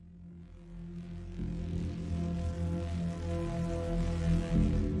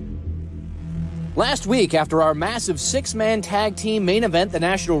Last week, after our massive six-man tag team main event, the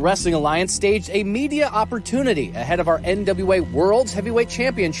National Wrestling Alliance staged a media opportunity ahead of our NWA World's Heavyweight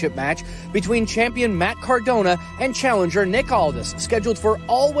Championship match between champion Matt Cardona and challenger Nick Aldis, scheduled for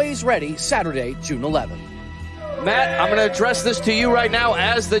Always Ready Saturday, June 11th. Matt, I'm going to address this to you right now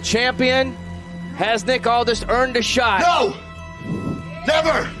as the champion. Has Nick Aldis earned a shot? No!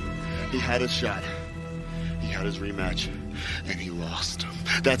 Never! He had his shot. He had his rematch, and he lost.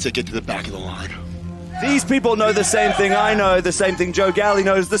 That's it. Get to the back of the line. These people know the same thing I know, the same thing Joe Galley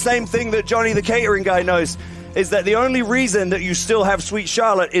knows, the same thing that Johnny the catering guy knows, is that the only reason that you still have Sweet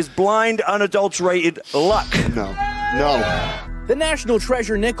Charlotte is blind, unadulterated luck. No. The National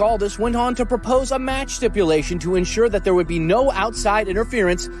Treasure Nick Aldis went on to propose a match stipulation to ensure that there would be no outside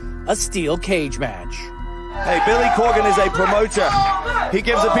interference, a steel cage match. Hey, Billy Corgan is a promoter. He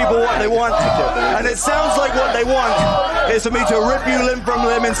gives the people what they want. And it sounds like what they want is for me to rip you limb from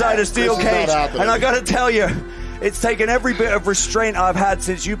limb inside a steel cage. And I gotta tell you, it's taken every bit of restraint I've had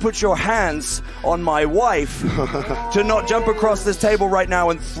since you put your hands on my wife to not jump across this table right now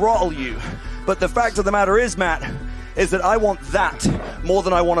and throttle you. But the fact of the matter is, Matt, is that I want that more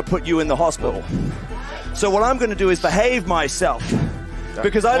than I want to put you in the hospital. So what I'm gonna do is behave myself.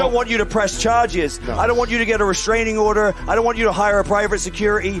 Because I don't want you to press charges. No. I don't want you to get a restraining order. I don't want you to hire a private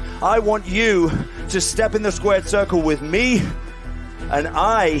security. I want you to step in the squared circle with me. And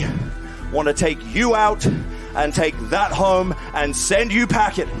I want to take you out and take that home and send you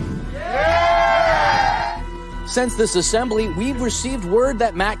packing. Yeah! Since this assembly, we've received word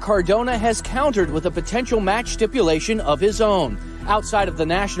that Matt Cardona has countered with a potential match stipulation of his own. Outside of the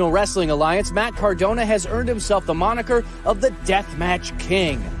National Wrestling Alliance, Matt Cardona has earned himself the moniker of the Deathmatch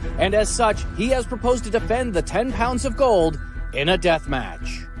King. And as such, he has proposed to defend the 10 pounds of gold in a death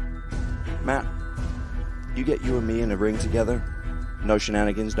match. Matt, you get you and me in a ring together. No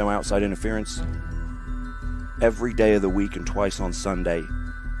shenanigans, no outside interference. Every day of the week and twice on Sunday,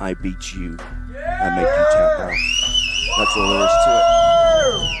 I beat you and make you tap out. That's all there is to it.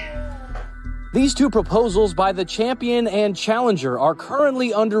 These two proposals by the champion and challenger are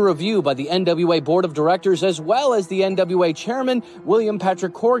currently under review by the NWA Board of Directors as well as the NWA Chairman, William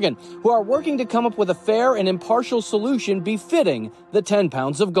Patrick Corgan, who are working to come up with a fair and impartial solution befitting the 10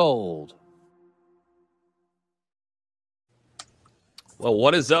 pounds of gold. Well,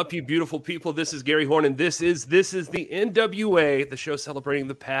 what is up, you beautiful people? This is Gary Horn, and this is the NWA, the show celebrating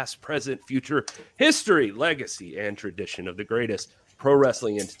the past, present, future, history, legacy, and tradition of the greatest pro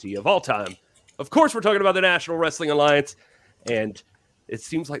wrestling entity of all time. Of course, we're talking about the National Wrestling Alliance, and it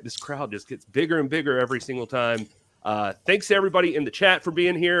seems like this crowd just gets bigger and bigger every single time. Thanks to everybody in the chat for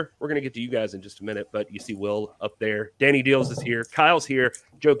being here. We're going to get to you guys in just a minute, but you see Will up there. Danny Deals is here. Kyle's here.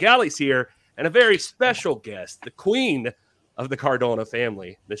 Joe Galley's here. And a very special guest, the queen of the Cardona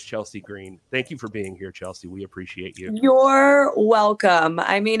family, Miss Chelsea Green. Thank you for being here, Chelsea. We appreciate you. You're welcome.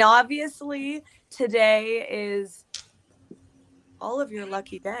 I mean, obviously, today is all of your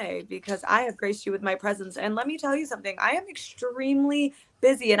lucky day because I have graced you with my presence. And let me tell you something. I am extremely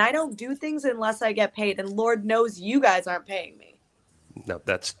busy, and I don't do things unless I get paid. And Lord knows you guys aren't paying me. No,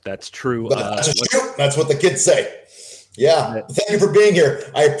 that's true. That's true. That's what the kids say. Yeah. Thank you for being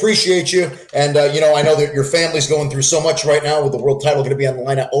here. I appreciate you. And, I know that your family's going through so much right now with the world title going to be on the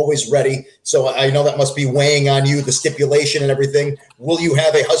line. Always ready. So I know that must be weighing on you, the stipulation and everything. Will you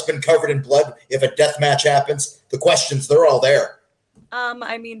have a husband covered in blood if a death match happens? The questions, they're all there.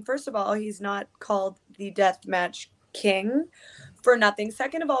 I mean, first of all, he's not called the Deathmatch King for nothing.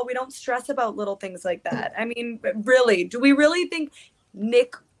 Second of all, we don't stress about little things like that. I mean, really, do we really think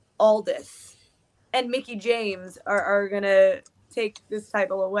Nick Aldis and Mickie James are going to take this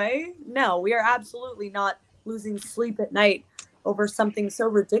title away? No, we are absolutely not losing sleep at night over something so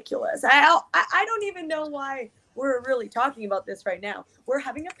ridiculous. I don't even know why we're really talking about this right now. We're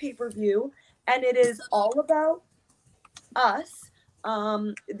having a pay-per-view, and it is all about us.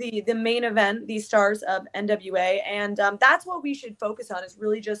 The main event, the stars of NWA, and that's what we should focus on, is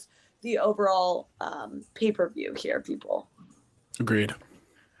really just the overall pay-per-view here, people. Agreed.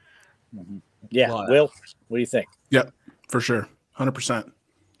 Mm-hmm. Yeah. Well, Will, what do you think? Yep, for sure. 100%.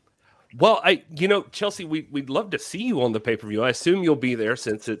 Well, Chelsea, we'd love to see you on the pay-per-view. I assume you'll be there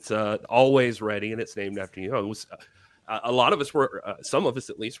since it's Always Ready and it's named after you. It was, a lot of us were, some of us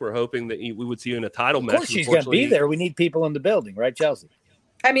at least, were hoping that we would see you in a title match. Of course she's going to be there. We need people in the building, right, Chelsea?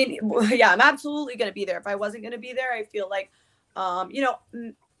 I mean, yeah, I'm absolutely going to be there. If I wasn't going to be there, I feel like,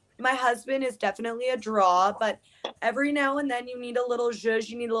 my husband is definitely a draw, but every now and then you need a little zhuzh,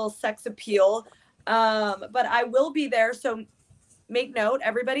 you need a little sex appeal. But I will be there. So make note,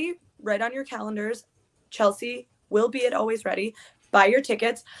 everybody, write on your calendars. Chelsea will be at Always Ready. Buy your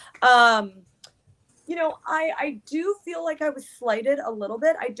tickets. I do feel like I was slighted a little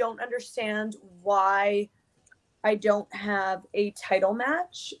bit. I don't understand why I don't have a title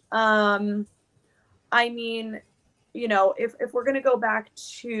match. I mean, if we're gonna go back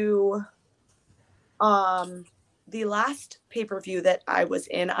to the last pay-per-view that I was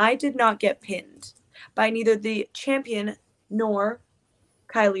in, I did not get pinned by neither the champion nor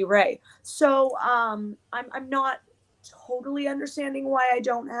Kylie Ray. So I'm not totally understanding why I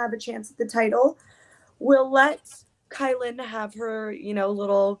don't have a chance at the title. We'll let Kylan have her,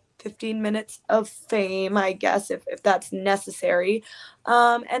 little 15 minutes of fame, I guess, if that's necessary.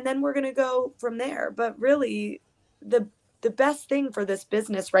 And then we're going to go from there. But really, the best thing for this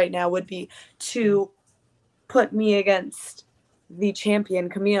business right now would be to put me against the champion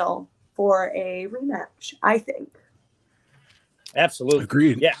Camille for a rematch, I think. Absolutely.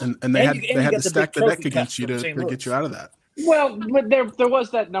 Agreed. Yeah. And they had to stack the deck against you to get you out of that. Well, but there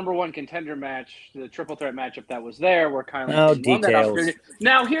was that number one contender match, the triple threat matchup that was there where Kylan won that opportunity.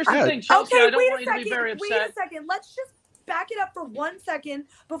 Now, here's the thing, Chelsea, I don't want you to be very upset. Wait a second. Let's just back it up for 1 second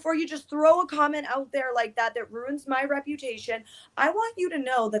before you just throw a comment out there like that ruins my reputation. I want you to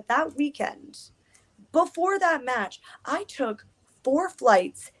know that weekend, before that match, I took 4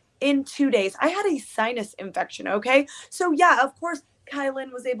 flights in 2 days. I had a sinus infection, okay? So, yeah, of course,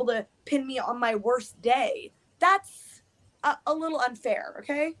 Kylan was able to pin me on my worst day. That's a little unfair,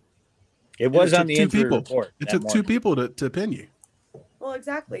 okay? It was on the injury report. It took 2 people to pin you. Well,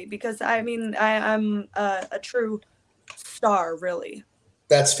 exactly, because I'm a true star, really.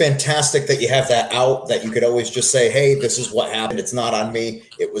 That's fantastic that you have that out, that you could always just say, hey, this is what happened. It's not on me.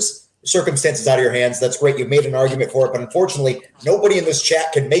 It was circumstances out of your hands. That's great. You made an argument for it, but unfortunately, nobody in this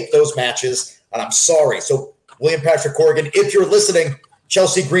chat can make those matches, and I'm sorry. So, William Patrick Corrigan, if you're listening,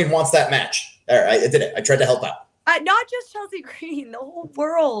 Chelsea Green wants that match. All right, I did it. I tried to help out. Not just Chelsea Green, the whole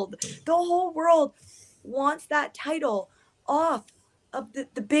world wants that title off of the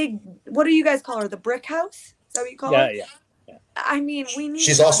big, what do you guys call her? The brick house? Is that what you call her? Yeah. I mean, we need.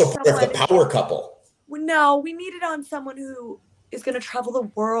 She's also part of the power couple. No, we need it on someone who is going to travel the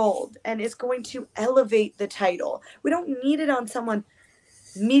world and is going to elevate the title. We don't need it on someone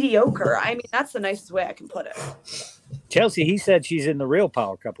mediocre. I mean, that's the nicest way I can put it. Chelsea, he said she's in the real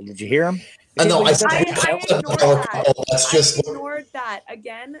power couple. Did you hear him? No, I ignored that.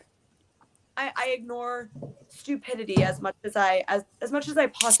 Again, I ignore stupidity as much as I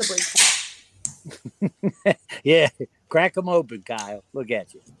possibly can. Yeah, crack them open, Kyle. Look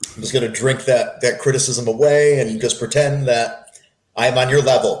at you. I'm just going to drink that criticism away and just pretend that I'm on your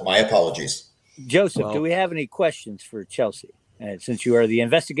level. My apologies. Joseph, do we have any questions for Chelsea? Since you are the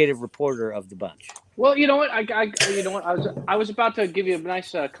investigative reporter of the bunch. Well, you know what? I was about to give you a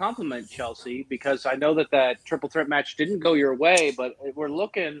nice compliment, Chelsea, because I know that triple threat match didn't go your way, but we're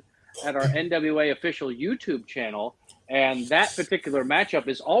looking at our NWA official YouTube channel, and that particular matchup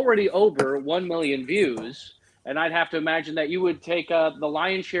is already over 1 million views, and I'd have to imagine that you would take the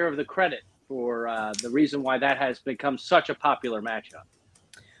lion's share of the credit for the reason why that has become such a popular matchup.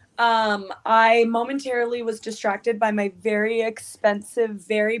 I momentarily was distracted by my very expensive,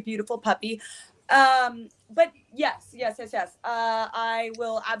 very beautiful puppy. But yes. I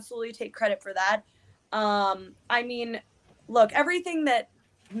will absolutely take credit for that. I mean, look, everything that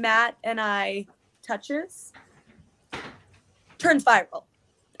Matt and I touches turns viral.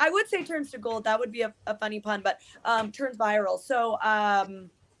 I would say turns to gold. That would be a funny pun, but turns viral. So,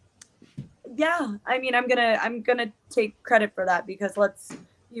 yeah, I mean, I'm gonna take credit for that, because let's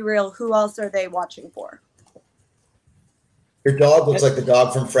be real, who else are they watching for? Your dog looks like the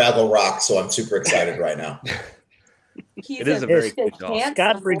dog from Fraggle Rock, so I'm super excited right now. It is a very good dog.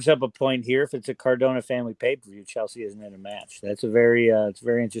 Scott brings up a point here. If it's a Cardona family pay-per-view, Chelsea isn't in a match. That's a very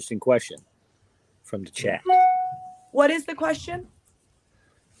interesting question from the chat. What is the question?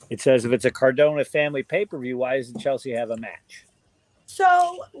 It says, if it's a Cardona family pay-per-view, why doesn't Chelsea have a match?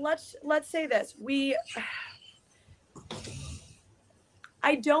 So let's say this.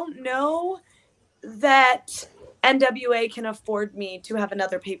 I don't know that NWA can afford me to have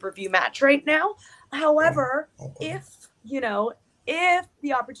another pay-per-view match right now. However, if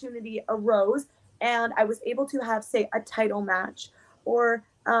the opportunity arose and I was able to have, say, a title match or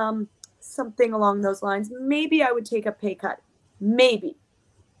something along those lines, maybe I would take a pay cut. Maybe.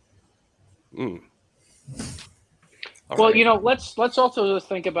 Well, let's also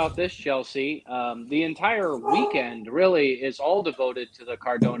think about this, Chelsea. The entire weekend really is all devoted to the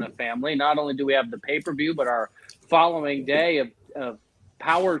Cardona family. Not only do we have the pay-per-view, but our following day of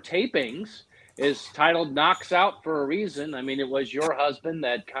power tapings is titled Knocks Out for a reason. I mean, it was your husband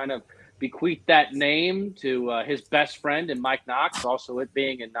that kind of bequeathed that name to his best friend and Mike Knox, also it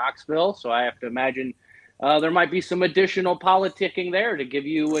being in Knoxville. So I have to imagine there might be some additional politicking there to give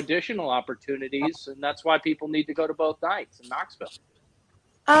you additional opportunities, and that's why people need to go to both nights in Knoxville.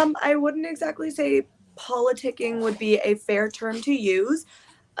 I wouldn't exactly say politicking would be a fair term to use.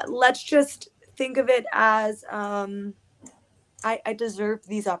 Let's just think of it as I deserve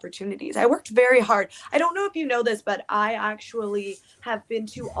these opportunities. I worked very hard. I don't know if you know this, but I actually have been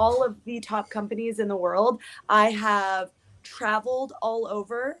to all of the top companies in the world. I have traveled all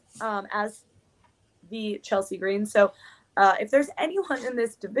over as the Chelsea Green. So if there's anyone in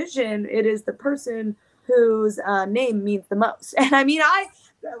this division, it is the person whose name means the most. And I mean,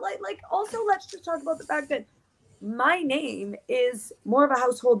 also let's just talk about the fact that my name is more of a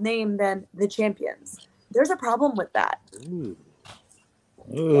household name than the champions. There's a problem with that.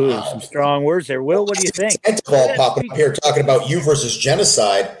 Ooh, some strong words there. Will, what do you think? Ball popping up here talking about you versus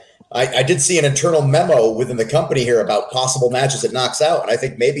Genocide. I did see an internal memo within the company here about possible matches that knocks out, and I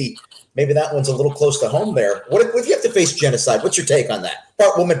think maybe that one's a little close to home there. What if you have to face Genocide? What's your take on that?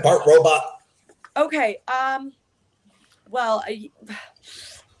 Part woman, part robot. Okay. Well,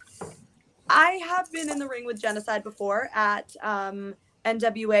 I have been in the ring with Genocide before at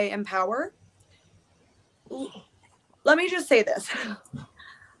NWA Empower. Let me just say this.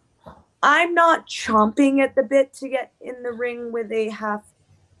 I'm not chomping at the bit to get in the ring with a half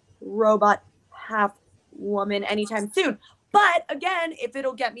robot, half woman anytime soon. But again, if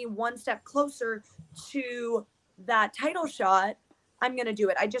it'll get me one step closer to that title shot, I'm going to do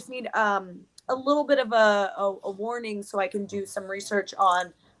it. I just need a little bit of a warning so I can do some research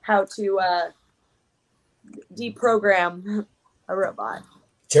on how to deprogram a robot.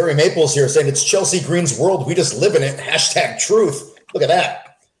 Terry Maples here saying it's Chelsea Green's world. We just live in it. #truth. Look at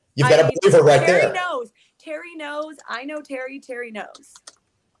that. You've got a believer right there. Terry knows. Terry knows. I know Terry. Terry knows.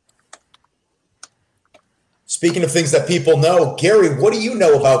 Speaking of things that people know, Gary, what do you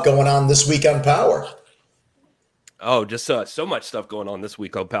know about going on this week on Power? Oh, just so much stuff going on this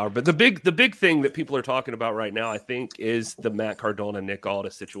week on Power. But the big thing that people are talking about right now, I think, is the Matt Cardona, Nick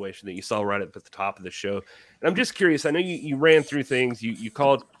Aldis situation that you saw right up at the top of the show. And I'm just curious. I know you ran through things. You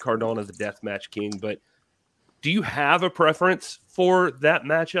called Cardona the Deathmatch King, but do you have a preference for that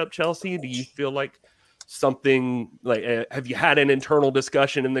matchup, Chelsea? Do you feel like something like have you had an internal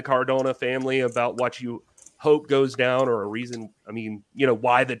discussion in the Cardona family about what you hope goes down, or a reason? I mean,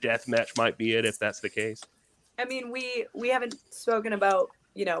 why the death match might be it if that's the case. I mean, we haven't spoken about,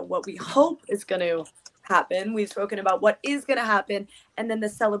 what we hope is going to happen. We've spoken about what is going to happen, and then the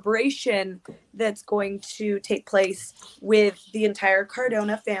celebration that's going to take place with the entire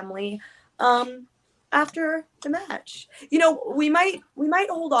Cardona family after the match. We might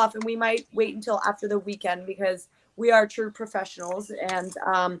hold off, and we might wait until after the weekend, because we are true professionals,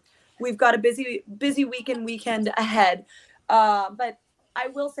 and we've got a busy weekend ahead. But I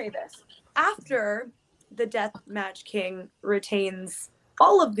will say this: after the Deathmatch King retains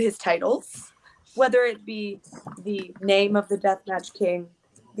all of his titles, whether it be the name of the Deathmatch King,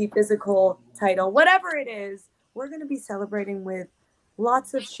 the physical title, whatever it is, we're going to be celebrating with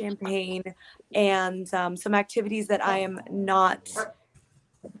lots of champagne and some activities that I am not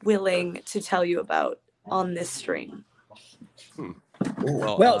willing to tell you about on this stream.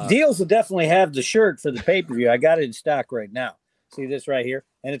 Well, Deals will definitely have the shirt for the pay-per-view. I got it in stock right now. See this right here?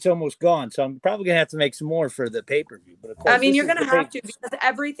 And it's almost gone. So I'm probably going to have to make some more for the pay-per-view. But of course, you're going to have to, because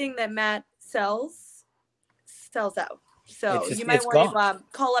everything that Matt sells out. So you might want to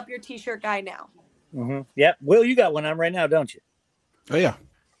call up your T-shirt guy now. Mm-hmm. Yep. Will, you got one on right now, don't you? Oh, yeah.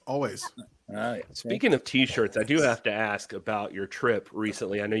 Always. Yeah. Speaking of T-shirts, I do have to ask about your trip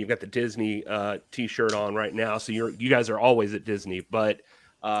recently. I know you've got the Disney T-shirt on right now, so you guys are always at Disney. But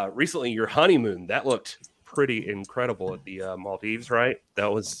recently, your honeymoon, that looked pretty incredible at the Maldives, right? That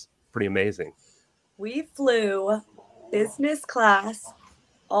was pretty amazing. We flew business class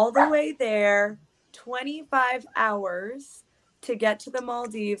all the way there, 25 hours to get to the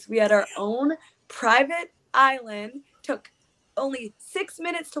Maldives. We had our own private island, took only 6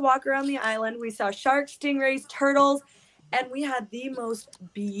 minutes to walk around the island. We saw sharks, stingrays, turtles, and we had the most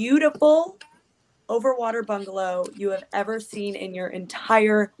beautiful overwater bungalow you have ever seen in your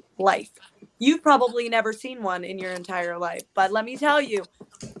entire life. You've probably never seen one in your entire life, but let me tell you,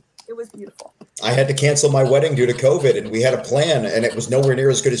 it was beautiful. I had to cancel my wedding due to COVID, and we had a plan, and it was nowhere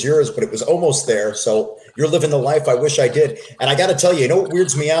near as good as yours, but it was almost there. So you're living the life I wish I did. And I got to tell you, what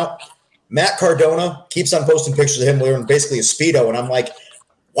weirds me out? Matt Cardona keeps on posting pictures of him wearing basically a Speedo, and I'm like,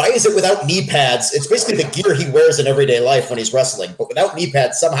 why is it without knee pads? It's basically the gear he wears in everyday life when he's wrestling, but without knee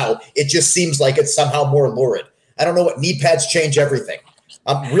pads, somehow it just seems like it's somehow more lurid. I don't know what knee pads change everything.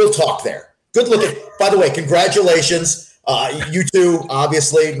 Real talk there. Good looking. By the way, congratulations. You two,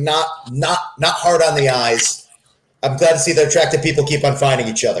 obviously, not hard on the eyes. I'm glad to see that attractive people keep on finding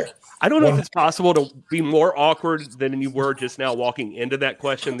each other. I don't know if it's possible to be more awkward than you were just now walking into that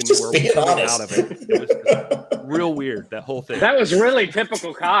question than you were coming out of it. It was just real weird, that whole thing. That was really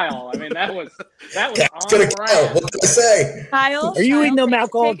typical Kyle. I mean, that was on Kyle. What can I say? Kyle, are you eating them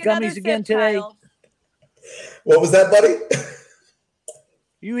alcoholic gummies again today? Kyle. What was that, buddy?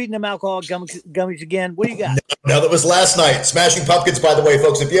 You eating them alcoholic gummies again? What do you got? No, that was last night. Smashing Pumpkins, by the way,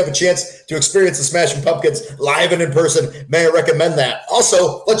 folks. If you have a chance to experience the Smashing Pumpkins live and in person, may I recommend that.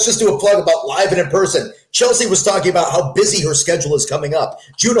 Also, let's just do a plug about live and in person. Chelsea was talking about how busy her schedule is coming up.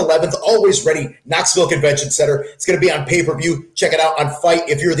 June 11th, Always Ready, Knoxville Convention Center. It's going to be on pay-per-view. Check it out on Fight.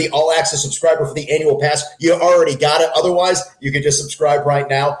 If you're the all-access subscriber for the annual pass, you already got it. Otherwise, you can just subscribe right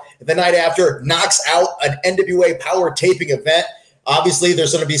now. The night after, Knocks Out, an NWA power taping event. Obviously,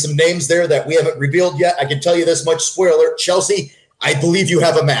 there's going to be some names there that we haven't revealed yet. I can tell you this much. Spoiler, Chelsea, I believe you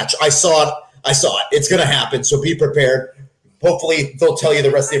have a match. I saw it. It's going to happen, so be prepared. Hopefully, they'll tell you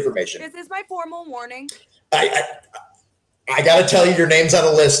the rest of the information. This is my formal warning. I got to tell you, your name's on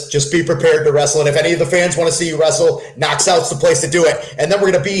a list. Just be prepared to wrestle. And if any of the fans want to see you wrestle, Knocks Out's the place to do it. And then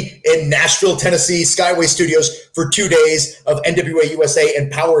we're going to be in Nashville, Tennessee, Skyway Studios for 2 days of NWA USA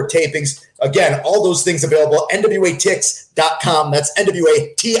and Power tapings. Again, all those things available. NWATix.com. That's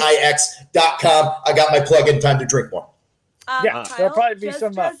NWATix.com. I got my plug-in. Time to drink more. Kyle, there'll probably be just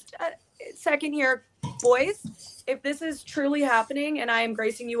a second here. Boys, if this is truly happening and I am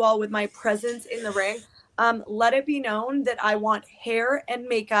gracing you all with my presence in the ring, let it be known that I want hair and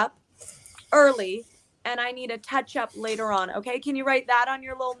makeup early, and I need a touch-up later on, okay? Can you write that on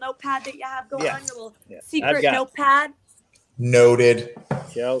your little notepad that you have going on, your little secret notepad? Noted.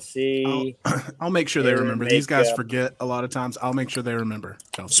 Chelsea. I'll make sure they remember. These guys forget a lot of times. I'll make sure they remember.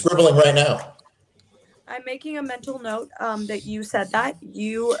 Chelsea. Scribbling right now. I'm making a mental note that you said that.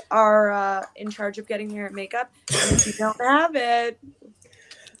 You are in charge of getting hair and makeup, and if you don't have it...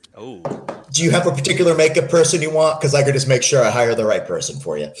 Oh. Do you have a particular makeup person you want? Because I could just make sure I hire the right person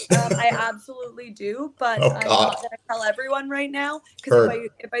for you. I absolutely do, but I'm not going to tell everyone right now. Because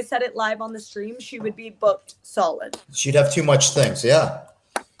if I said it live on the stream, she would be booked solid. She'd have too much things, yeah.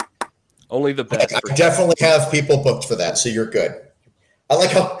 Only the best. I definitely have people booked for that, so you're good. I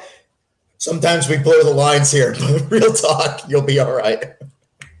like how sometimes we blur the lines here, but real talk, you'll be all right.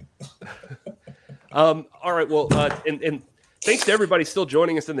 All right, well, and thanks to everybody still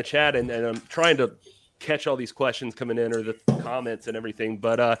joining us in the chat, and I'm trying to catch all these questions coming in or the comments and everything.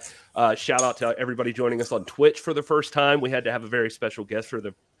 But shout out to everybody joining us on Twitch for the first time. We had to have a very special guest for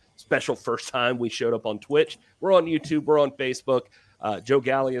the special first time we showed up on Twitch. We're on YouTube. We're on Facebook. Joe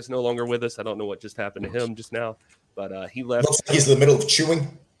Galley is no longer with us. I don't know what just happened to him just now, but he left. Looks like he's in the middle of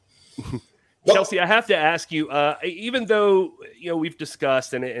chewing. Chelsea, I have to ask you, even though we've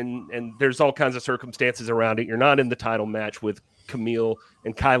discussed and there's all kinds of circumstances around it, you're not in the title match with Camille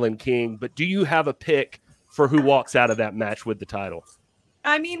and Kylan King, but do you have a pick for who walks out of that match with the title?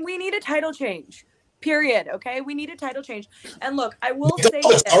 I mean, we need a title change. Period. Okay, we need a title change. And look, I will say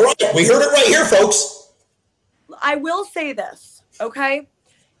this. All right, we heard it right here, folks. I will say this. Okay,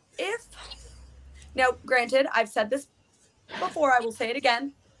 now, granted, I've said this before. I will say it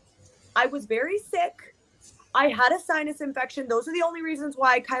again. I was very sick. I had a sinus infection. Those are the only reasons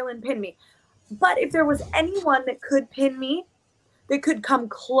why Kylan pinned me. But if there was anyone that could pin me, that could come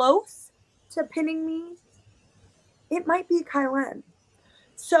close to pinning me, it might be Kylan.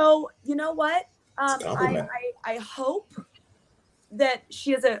 So, you know what? I hope that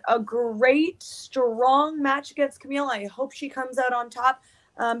she has a great, strong match against Camille. I hope she comes out on top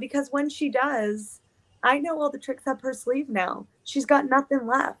because when she does, I know all the tricks up her sleeve now. She's got nothing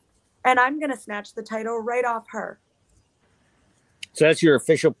left. And I'm going to snatch the title right off her. So that's your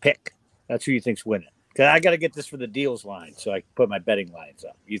official pick. That's who you think's winning. Because I got to get this for the deals line so I can put my betting lines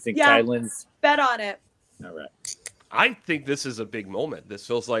up. You think Kylan's? Bet on it. All right. I think this is a big moment. This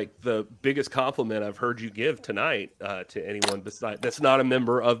feels like the biggest compliment I've heard you give tonight to anyone that's not a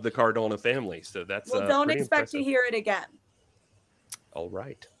member of the Cardona family. So that's don't expect to hear it again. All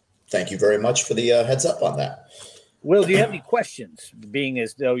right. Thank you very much for the heads up on that. Will, do you have any questions, being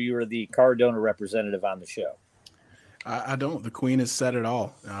as though you were the Cardona representative on the show? I don't. The queen has said it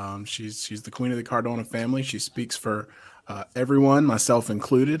all. She's the queen of the Cardona family. She speaks for everyone, myself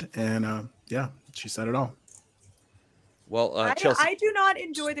included. And, she said it all. Well, Chelsea. I do not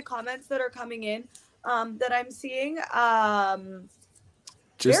enjoy the comments that are coming in that I'm seeing.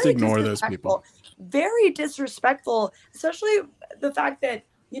 Just ignore those people. Very disrespectful, especially the fact that,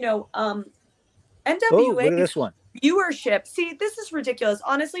 NWA. Oh, look at this one. viewership. See, this is ridiculous.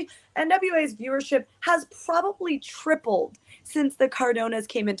 Honestly, NWA's viewership has probably tripled since the Cardonas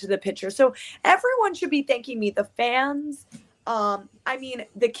came into the picture. So everyone should be thanking me. The fans,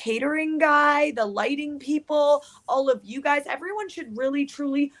 the catering guy, the lighting people, all of you guys, everyone should really,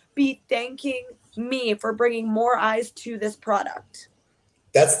 truly be thanking me for bringing more eyes to this product.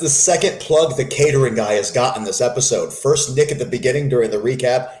 That's the second plug the catering guy has gotten this episode. First, Nick at the beginning during the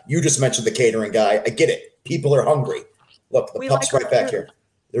recap. You just mentioned the catering guy. I get it. People are hungry. Look, the pup's right back here.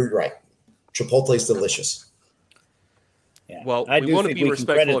 They're right. Chipotle's delicious. Yeah. Well, we want to be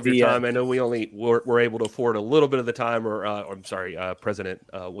respectful of your time. I know we only were able to afford a little bit of the time, President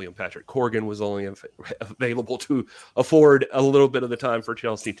William Patrick Corgan was only available to afford a little bit of the time for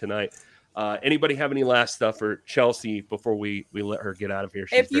Chelsea tonight. Anybody have any last stuff for Chelsea before we let her get out of here?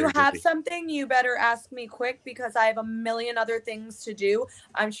 If you have something, you better ask me quick because I have a million other things to do.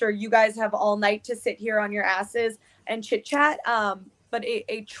 I'm sure you guys have all night to sit here on your asses and chit chat. But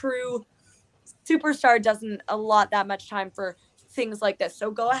a true superstar doesn't allot that much time for things like this.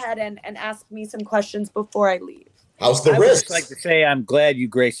 So go ahead and ask me some questions before I leave. How's the wrist? I would just like to say I'm glad you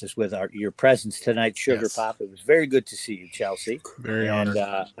graced us with your presence tonight, Sugar Yes. Pop. It was very good to see you, Chelsea. Very and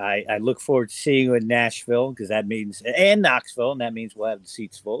honored. I look forward to seeing you in Nashville because that means and Knoxville, and that means we'll have the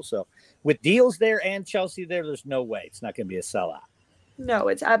seats full. So with Deals there and Chelsea there's no way it's not going to be a sellout. No,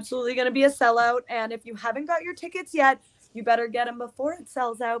 it's absolutely going to be a sellout. And if you haven't got your tickets yet, you better get them before it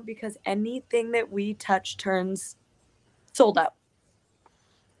sells out because anything that we touch turns sold out.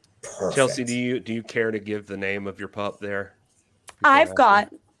 Perfect. Chelsea, do you care to give the name of your pup there? I've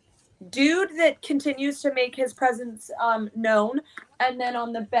got Dude that continues to make his presence known. And then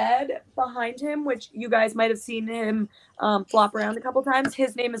on the bed behind him, which you guys might have seen him flop around a couple times,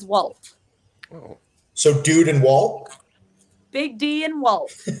 his name is Walt. Oh. So Dude and Walt? Big D and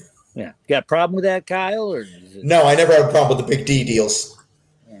Walt. Yeah. Got a problem with that, Kyle? Or No, I never had a problem with the Big D deals.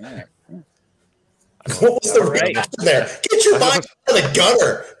 All right. What was the reaction there? Get your mind out of the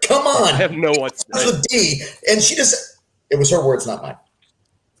gutter. Come on. I have no what to That's say. the D. And it was her words, not mine.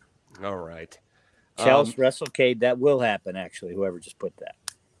 All right. Chelsea WrestleCade, that will happen, actually, whoever just put that.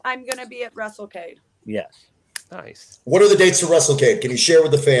 I'm going to be at WrestleCade. Yes. Nice. What are the dates for WrestleCade? Can you share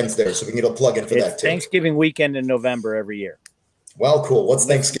with the fans there so we can get a plug in for It's that too? Thanksgiving weekend in November every year. Well, cool. What's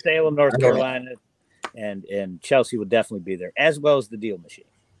Thanksgiving? Salem, North I know that. Carolina, and Chelsea will definitely be there, as well as the Deal Machine.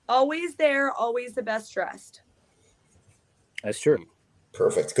 Always there, always the best dressed. That's true.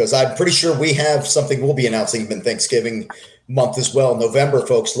 Perfect. Because I'm pretty sure we have something we'll be announcing in Thanksgiving month as well. November,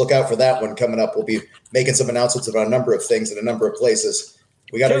 folks, look out for that one coming up. We'll be making some announcements about a number of things in a number of places.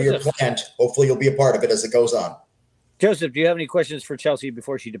 We got a year planned. Hopefully you'll be a part of it as it goes on. Joseph, do you have any questions for Chelsea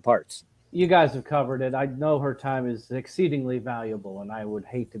before she departs? You guys have covered it. I know her time is exceedingly valuable, and I would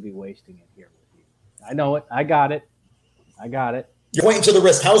hate to be wasting it here with you. I know it. I got it. You're waiting to the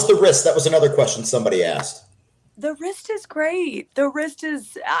wrist. How's the wrist? That was another question somebody asked. The wrist is great. The wrist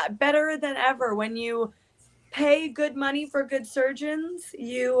is better than ever. When you pay good money for good surgeons,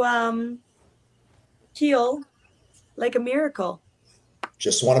 you heal like a miracle.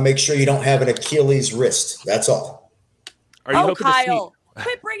 Just want to make sure you don't have an Achilles wrist. That's all. Are you hoping Kyle,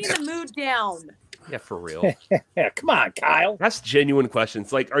 quit bringing the mood down. Yeah, for real. Yeah, come on, Kyle. That's genuine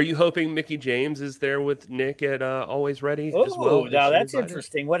questions. Like, are you hoping Mickie James is there with Nick at Always Ready as well? Oh, now that's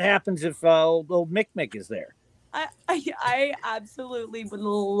interesting. What happens if old Mick is there? I absolutely would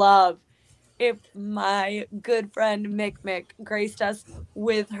love if my good friend Mick graced us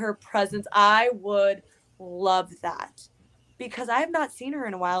with her presence. I would love that because I have not seen her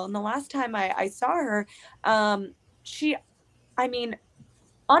in a while. And the last time I saw her, she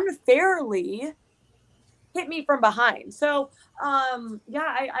unfairly hit me from behind. So,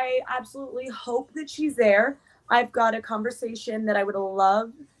 I absolutely hope that she's there. I've got a conversation that I would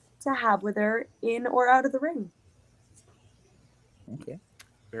love to have with her in or out of the ring. Okay.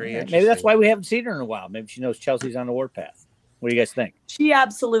 Very Yeah, interesting. maybe that's why we haven't seen her in a while. Maybe she knows Chelsea's on the warpath. What do you guys think? She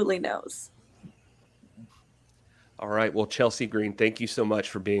absolutely knows. All right. Well, Chelsea Green, thank you so much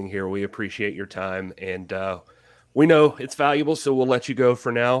for being here. We appreciate your time, and we know it's valuable, so we'll let you go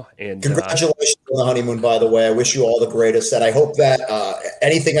for now. And Congratulations on the honeymoon, by the way. I wish you all the greatest, and I hope that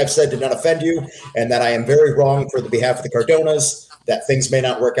anything I've said did not offend you, and that I am very wrong for the behalf of the Cardonas, that things may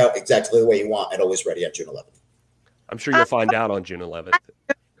not work out exactly the way you want at Always Ready on June 11th. I'm sure you'll find out on June 11th.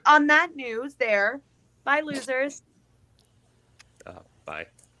 On that news there, bye, losers. Bye.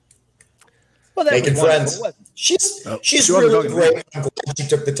 Well, that Making was friends. wonderful. She's really great. I'm glad she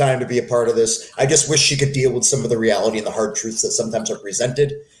took the time to be a part of this. I just wish she could deal with some of the reality and the hard truths that sometimes are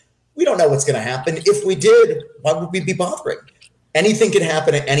presented. We don't know what's going to happen. If we did, why would we be bothering? anything can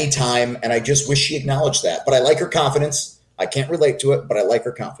happen at any time, and I just wish she acknowledged that. But I like her confidence. I can't relate to it, but I like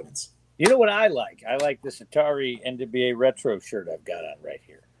her confidence. You know what I like? I like this Atari NWA retro shirt I've got on right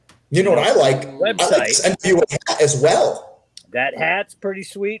here. You know what I like? Website. I like this NWA hat as well. That hat's pretty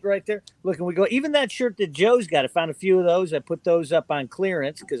sweet right there. Look, and we go. Even that shirt that Joe's got, I found a few of those. I put those up on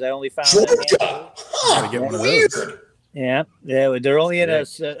clearance because I only found Georgia. Gotta get one of those. Yeah, they're only in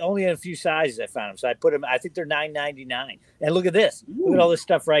a few sizes. I found them, so I put them. I think they're $9.99. And look at this. Look at all this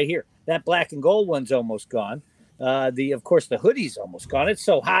stuff right here. That black and gold one's almost gone. Of course, the hoodie's almost gone. It's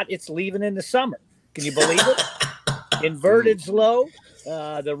so hot, it's leaving in the summer. Can you believe it? Inverted's low.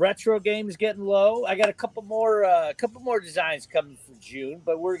 The retro game is getting low. I got a couple more designs coming for June,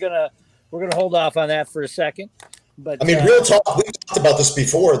 but we're gonna hold off on that for a second. But I mean, real talk. We've talked about this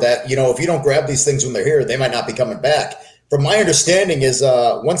before. That if you don't grab these things when they're here, they might not be coming back. From my understanding, is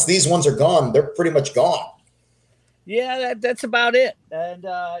once these ones are gone, they're pretty much gone. Yeah, that's about it. And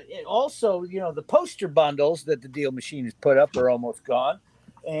it also, the poster bundles that the Deal Machine has put up are almost gone.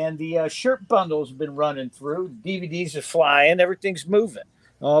 And the shirt bundles have been running through. DVDs are flying. Everything's moving.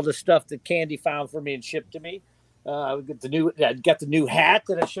 All the stuff that Candy found for me and shipped to me. We got the new hat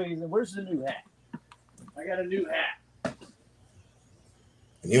that I show you. Where's the new hat? I got a new hat.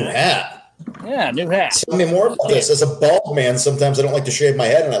 New hat? Yeah, new hat. Tell me more about this. As a bald man, sometimes I don't like to shave my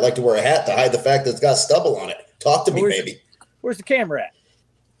head, and I like to wear a hat to hide the fact that it's got stubble on it. Talk to me, baby. Where's the camera at?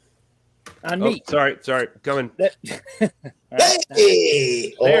 On me. Sorry, coming. Hey,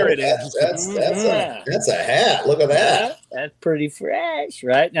 there it is. That's a hat. Look at that. That's pretty fresh,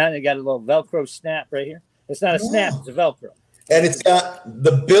 right? Now they got a little Velcro snap right here. It's not a snap; it's a Velcro. And it's got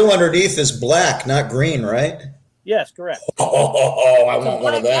the bill underneath is black, not green, right? Yes, correct. Oh, I want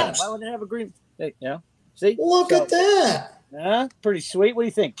one of them. Why would they have a green? See? Look at that. Pretty sweet. What do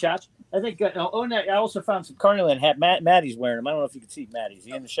you think, Chach? I think. And I also found some Carneyland hat. Maddie's wearing them. I don't know if you can see Maddie. Is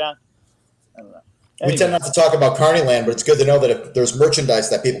he in the shot? I don't know. Anyway. We tend not to talk about Carneyland, but it's good to know that if there's merchandise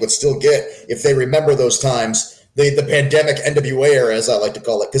that people could still get if they remember those times, the pandemic NWA era, as I like to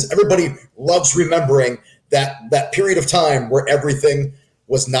call it, because everybody loves remembering that period of time where everything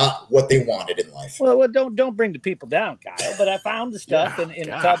was not what they wanted in life. Well, don't bring the people down, Kyle. But I found the stuff in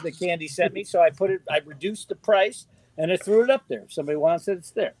a tub that Candy sent me, so I reduced the price and I threw it up there. If somebody wants it,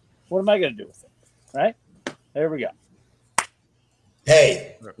 it's there. What am I going to do with it? Right? There we go.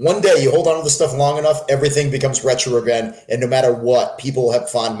 Hey, one day you hold on to the stuff long enough, everything becomes retro again, and no matter what, people have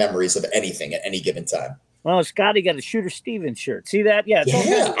fond memories of anything at any given time. Well, Scotty got a Shooter Stevens shirt. See that? Yeah,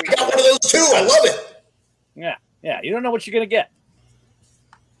 I got one of those too. I love it. Yeah. You don't know what you're going to get.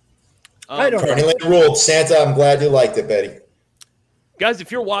 I don't know. Carneyland ruled. Santa, I'm glad you liked it, Betty. Guys,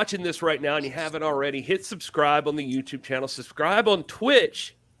 if you're watching this right now and you haven't already, hit subscribe on the YouTube channel. Subscribe on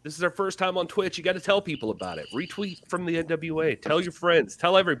Twitch. This is our first time on Twitch. You got to tell people about it. Retweet from the NWA. Tell your friends.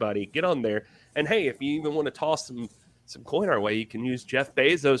 Tell everybody. Get on there. And, hey, if you even want to toss some coin our way, you can use Jeff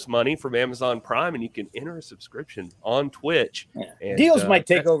Bezos' money from Amazon Prime, and you can enter a subscription on Twitch. Yeah. And, Deals might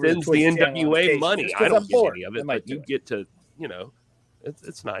take over the NWA money. I don't get any of it, but you get to,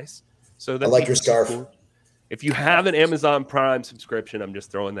 it's nice. So I like your scarf. Cool. If you have an Amazon Prime subscription, I'm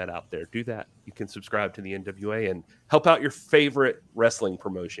just throwing that out there. Do that. You can subscribe to the NWA and help out your favorite wrestling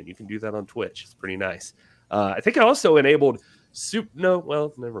promotion. You can do that on Twitch. It's pretty nice. I think I also enabled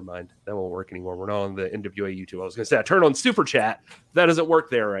never mind. That won't work anymore. We're not on the NWA YouTube. I was going to say I turned on Super Chat. That doesn't work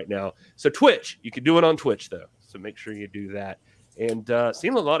there right now. So Twitch, you can do it on Twitch though. So make sure you do that. And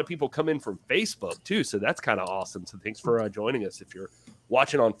seeing a lot of people come in from Facebook too. So that's kind of awesome. So thanks for joining us if you're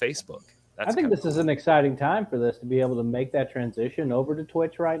watching on Facebook. I think this is an exciting time for this to be able to make that transition over to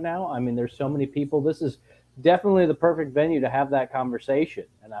Twitch right now. I mean, there's so many people. This is definitely the perfect venue to have that conversation.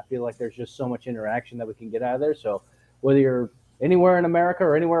 And I feel like there's just so much interaction that we can get out of there. So whether you're anywhere in America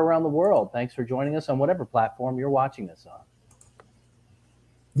or anywhere around the world, thanks for joining us on whatever platform you're watching us on.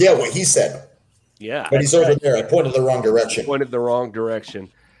 Yeah, what he said. Yeah. But he's over there. I pointed the wrong direction.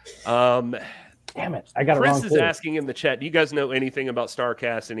 Damn it. I got it wrong. Chris is asking in the chat, do you guys know anything about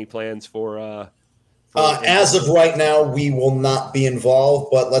StarCast? Any plans for as of right now, we will not be involved,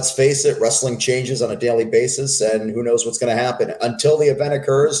 but let's face it, wrestling changes on a daily basis, and who knows what's going to happen. Until the event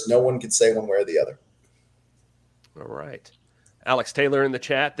occurs, no one can say one way or the other. All right. Alex Taylor in the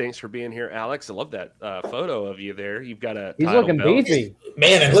chat. Thanks for being here, Alex. I love that photo of you there. You've got a He's looking beefy.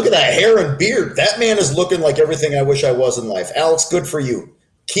 Man, and look at that hair and beard. That man is looking like everything I wish I was in life. Alex, good for you.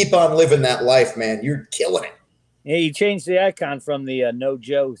 Keep on living that life, man. You're killing it. Yeah, you changed the icon from the No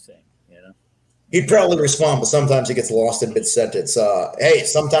Joe thing, He'd probably respond, but sometimes he gets lost in mid-sentence. Hey,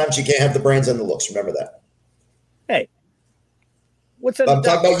 sometimes you can't have the brains and the looks. Remember that. Hey. What's that? I'm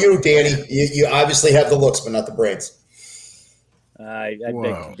talking about you, Danny. You obviously have the looks, but not the brains. I beg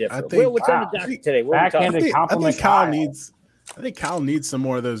to differ. think- What's on the docket today? What are we talking Backhanded about? compliment. I think Kyle needs some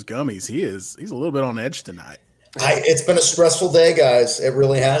more of those gummies. He's a little bit on edge tonight. It's been a stressful day, guys. It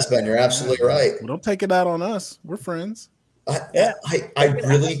really has been. You're absolutely right. Well, don't take it out on us. We're friends. I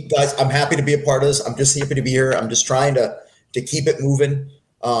really, guys, I'm happy to be a part of this. I'm just happy to be here. I'm just trying to keep it moving.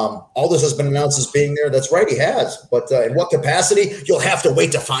 Aldous has been announced as being there. That's right, he has. But in what capacity? You'll have to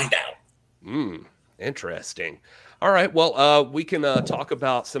wait to find out. Interesting. All right. Well, we can talk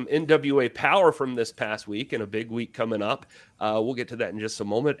about some NWA power from this past week and a big week coming up. We'll get to that in just a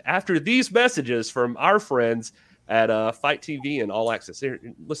moment after these messages from our friends at Fight TV and All Access. Here,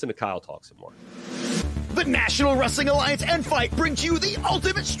 listen to Kyle talk some more. The National Wrestling Alliance and Fight brings you the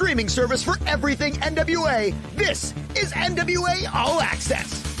ultimate streaming service for everything NWA. This is NWA All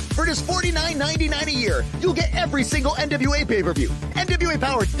Access. For just $49.99 a year, you'll get every single NWA pay-per-view, NWA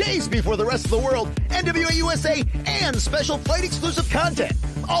Power days before the rest of the world, NWA USA, and special fight exclusive content.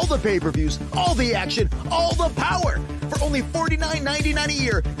 All the pay-per-views, all the action, all the power. For only $49.99 a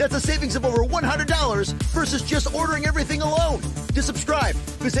year, that's a savings of over $100 versus just ordering everything alone. To subscribe,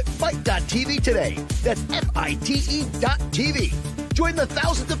 visit fight.tv today. That's FITE.tv. Join the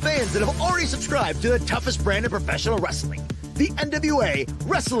thousands of fans that have already subscribed to the toughest brand of professional wrestling. The NWA,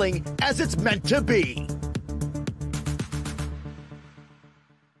 wrestling as it's meant to be.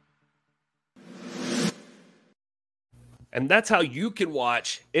 And that's how you can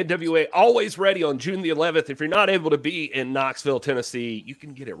watch NWA Always Ready on June the 11th. If you're not able to be in Knoxville, Tennessee, you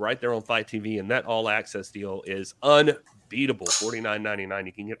can get it right there on Fight TV. And that all access deal is unbeatable. $49.99.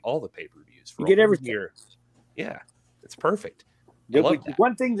 You can get all the pay-per-views. You get everything. Year. Yeah, it's perfect. I love that.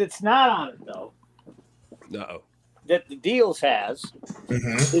 One thing that's not on it, though, that the deals has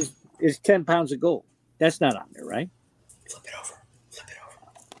is 10 pounds of gold. That's not on there, right? Flip it over.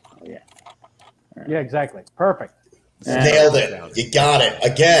 Oh, yeah. Right. Yeah, exactly. Perfect. Nailed it. You got it.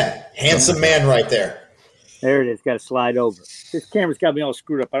 Again, handsome man right there. There it is. Got to slide over. This camera's got me all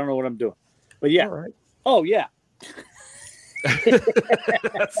screwed up. I don't know what I'm doing. But yeah. All right. Oh, yeah.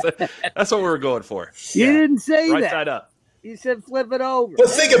 That's what we were going for. You didn't say right that. Side up. You said flip it over. But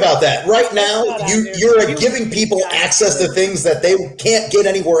think about that. Right now, you're giving people access to things that they can't get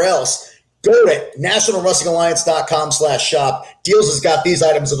anywhere else. Go to nationalwrestlingalliance.com/shop. Deals has got these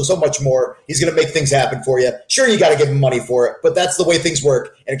items and so much more. He's going to make things happen for you. Sure, you got to give him money for it, but that's the way things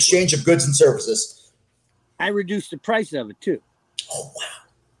work. An exchange of goods and services. I reduced the price of it, too. Oh, wow.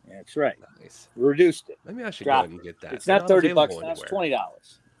 That's right. Nice. Reduced it. Maybe I should Drop go ahead and get that. It's not $30. Now it's $20.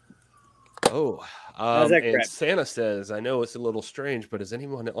 Oh, and Santa says, I know it's a little strange, but is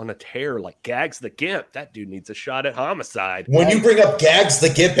anyone on a tear like Gags the Gimp? That dude needs a shot at Homicide. When you bring up Gags the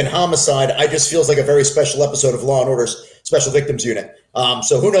Gimp and Homicide, I just feels like a very special episode of Law & Order's Special Victims Unit.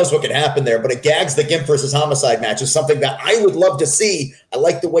 So who knows what could happen there, but a Gags the Gimp versus Homicide match is something that I would love to see. I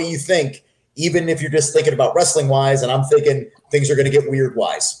like the way you think, even if you're just thinking about wrestling-wise, and I'm thinking things are going to get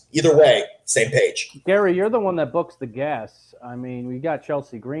weird-wise. Either way, same page. Gary, you're the one that books the guests. I mean, we got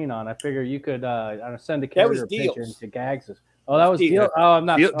Chelsea Green on. I figure you could send a carrier picture into Gags's. Oh, that was Deals. Oh, I'm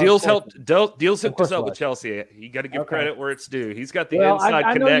not. Deals hooked us up with Chelsea. You got to give credit where it's due. He's got the inside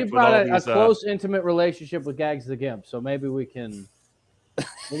I know connect. You've got a close, intimate relationship with Gags the Gimp, so maybe you can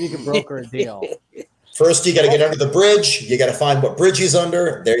broker a deal. First, you got to get under the bridge. You got to find what bridge he's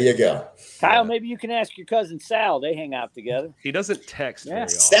under. There you go. Kyle, maybe you can ask your cousin Sal. They hang out together. He doesn't text very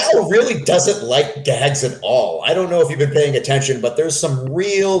often. Sal really doesn't like Gags at all. I don't know if you've been paying attention, but there's some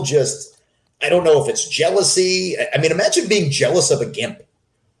real I don't know if it's jealousy. I mean, imagine being jealous of a gimp.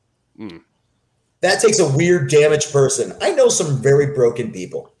 That takes a weird, damaged person. I know some very broken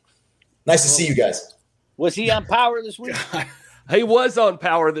people. Nice to see you guys. Was he on Power this week? He was on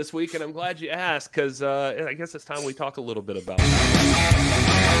Power this week, and I'm glad you asked because I guess it's time we talk a little bit about that.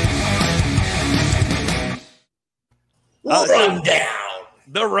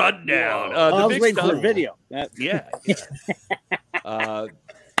 The rundown. I was waiting for the video. Yeah.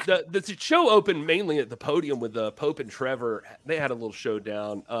 The show opened mainly at the podium with Pope and Trevor. They had a little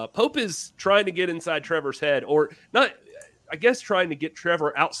showdown. Pope is trying to get inside Trevor's head, or not, I guess trying to get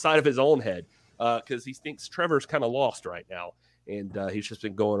Trevor outside of his own head because he thinks Trevor's kind of lost right now. And he's just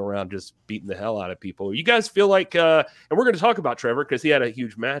been going around just beating the hell out of people. You guys feel like, and we're going to talk about Trevor because he had a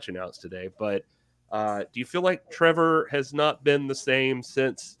huge match announced today, but do you feel like Trevor has not been the same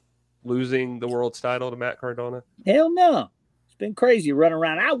since losing the world's title to Matt Cardona? Hell no. It's been crazy running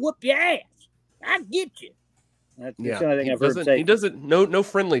around. I'll whoop your ass. I'll get you. That's the only thing I've heard say. He doesn't, no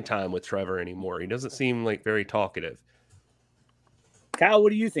friendly time with Trevor anymore. He doesn't seem like very talkative. Kyle,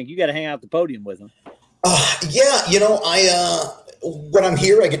 what do you think? You got to hang out at the podium with him. Yeah, when I'm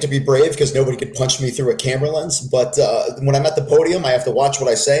here, I get to be brave because nobody could punch me through a camera lens. But when I'm at the podium, I have to watch what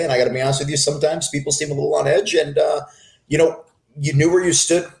I say. And I got to be honest with you, sometimes people seem a little on edge. And, you knew where you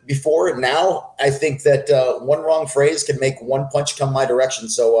stood before. And now I think that one wrong phrase can make one punch come my direction.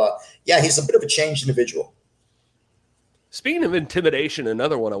 So, he's a bit of a changed individual. Speaking of intimidation,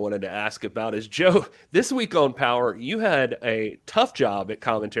 another one I wanted to ask about is, Joe, this week on Power, you had a tough job at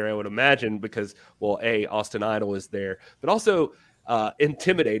commentary, I would imagine, because, well, Austin Idol is there, but also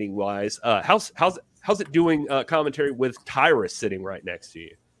intimidating wise. How's it doing commentary with Tyrus sitting right next to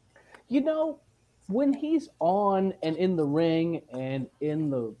you? When he's on and in the ring and in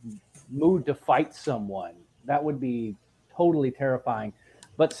the mood to fight someone, that would be totally terrifying.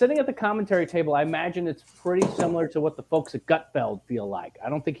 But sitting at the commentary table, I imagine it's pretty similar to what the folks at Gutfeld feel like. I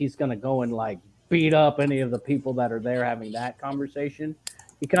don't think he's going to go and beat up any of the people that are there having that conversation.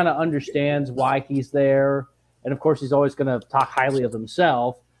 He kind of understands why he's there. And of course, he's always going to talk highly of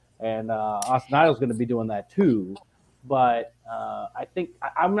himself. And Austin Idol's going to be doing that too. But I think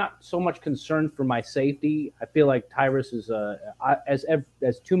I'm not so much concerned for my safety. I feel like Tyrus is,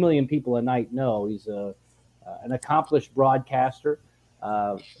 as 2 million people a night know, he's an accomplished broadcaster,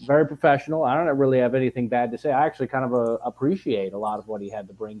 very professional. I don't really have anything bad to say. I actually kind of appreciate a lot of what he had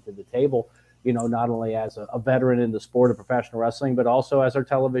to bring to the table, not only as a veteran in the sport of professional wrestling, but also as our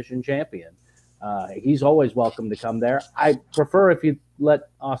television champion. He's always welcome to come there. I prefer if you let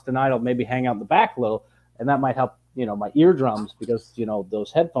Austin Idol maybe hang out in the back a little, and that might help my eardrums, because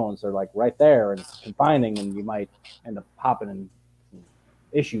those headphones are right there and it's confining, and you might end up popping in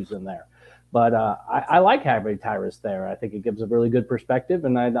issues in there. But I like having Tyrus there. I think it gives a really good perspective,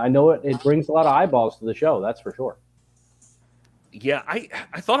 and I know it brings a lot of eyeballs to the show. That's for sure. Yeah, I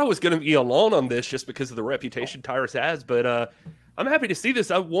thought I was going to be alone on this just because of the reputation Tyrus has, but I'm happy to see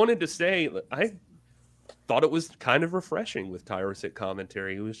this. I wanted to say I thought it was kind of refreshing with Tyrus at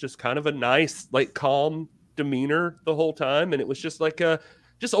commentary. It was just kind of a nice, calm demeanor the whole time, and it was just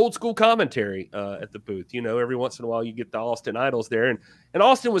just old school commentary at the booth. Every once in a while you get the Austin Idols there, and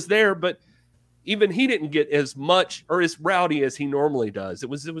Austin was there, but even he didn't get as much or as rowdy as he normally does. It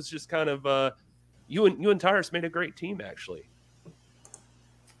was just kind of you and Tyrus made a great team, actually.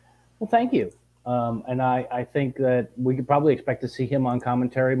 Well, thank you. And I think that we could probably expect to see him on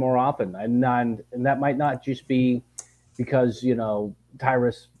commentary more often, and that might not just be because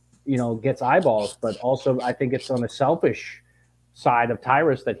Tyrus gets eyeballs, but also I think it's on a selfish side of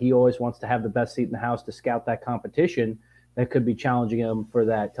Tyrus that he always wants to have the best seat in the house to scout that competition that could be challenging him for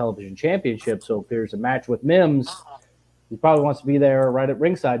that television championship. So if there's a match with Mims, he probably wants to be there right at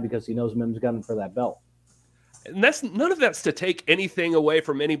ringside because he knows Mims gunning for that belt. And none of that's to take anything away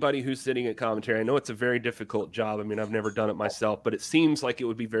from anybody who's sitting at commentary. I know it's a very difficult job. I mean, I've never done it myself, but it seems like it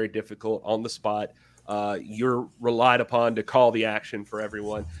would be very difficult on the spot. You're relied upon to call the action for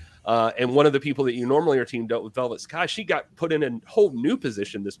everyone. And one of the people that you normally are teamed up with, Velvet Sky, she got put in a whole new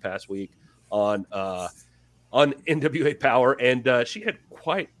position this past week on NWA Power, and she had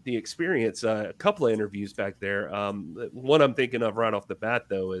quite the experience. A couple of interviews back there. One I'm thinking of right off the bat,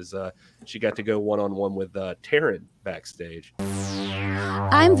 though, is she got to go one-on-one with Taryn backstage.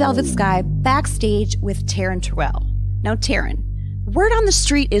 I'm Velvet Sky, backstage with Taryn Terrell. Now, Taryn, word on the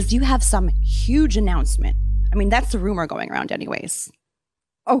street is you have some huge announcement. I mean, that's the rumor going around anyways.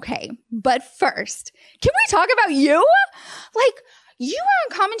 Okay, but first, can we talk about you? You are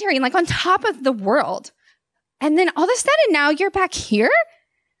on commentary and on top of the world. And then all of a sudden now you're back here?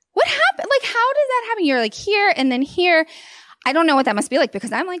 What happened? How does that happen? You're here and then here. I don't know what that must be like,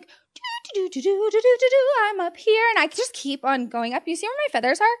 because I'm I'm up here and I just keep on going up. You see where my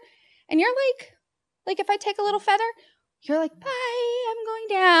feathers are? And you're if I take a little feather, you're like, bye, I'm going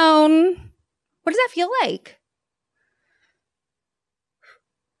down. What does that feel like?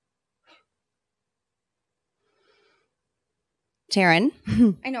 Taryn.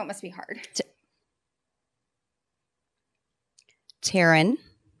 I know it must be hard. Taryn,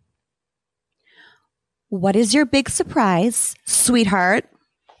 what is your big surprise, sweetheart?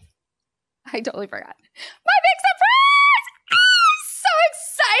 I totally forgot. My big surprise! I'm so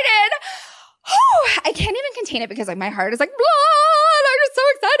excited! Oh, I can't even contain it because my heart is blah, I'm just so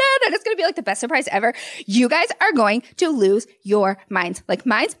excited. And it's going to be the best surprise ever. You guys are going to lose your minds.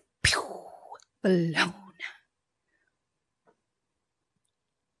 Mine's blown.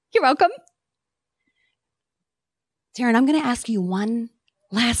 You're welcome. Taryn, I'm going to ask you one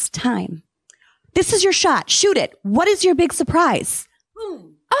last time. This is your shot. Shoot it. What is your big surprise?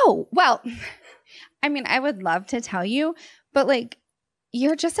 Oh, well, I mean, I would love to tell you, but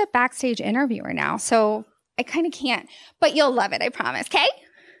you're just a backstage interviewer now, so I kind of can't. But you'll love it, I promise, okay?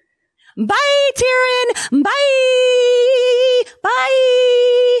 Bye, Taryn. Bye.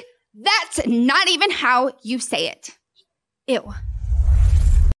 Bye. That's not even how you say it. Ew.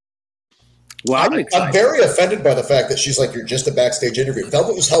 Well, I'm very offended by the fact that she's like, you're just a backstage interview.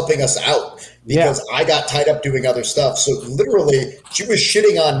 Velvet was helping us out because I got tied up doing other stuff. So literally, she was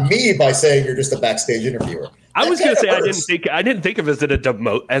shitting on me by saying you're just a backstage interviewer. I was going to say I didn't think of it as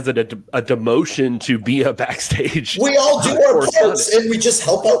a demotion to be a backstage. We all do our parts, and we just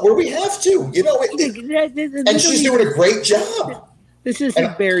help out where we have to. You know, and she's doing a great job. This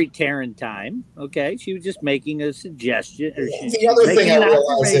isn't buried Taryn time, okay? She was just making a suggestion. Or the other thing I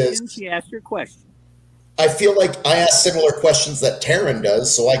realize is she asked her question. I feel like I ask similar questions that Taryn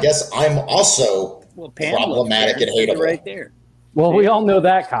does, so I guess I'm also problematic and hateable. Right there. Well, we all know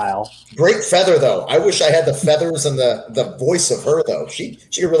that, Kyle. Great feather, though. I wish I had the feathers and the voice of her, though. She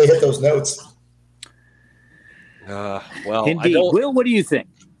could really hit those notes. Well, indeed. Will, what do you think?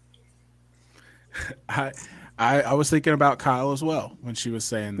 I was thinking about Kyle as well when she was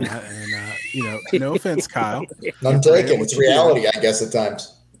saying that, and no offense, Kyle. None taken. It's reality, I guess, at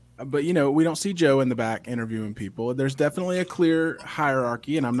times. But we don't see Joe in the back interviewing people. There's definitely a clear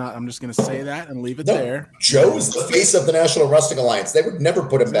hierarchy, and I'm just going to say that and leave it there. Joe's the face of the National Wrestling Alliance. They would never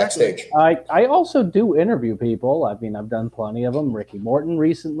put him backstage. I also do interview people. I mean, I've done plenty of them. Ricky Morton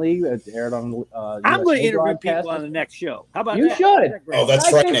recently aired on. I'm going to interview people on the next show. How about you that? should? Oh, that's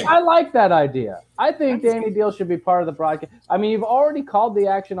frightening. I like that idea. I think Danny Deal should be part of the broadcast. I mean, you've already called the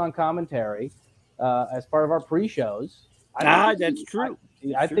action on commentary as part of our pre-shows. That's true.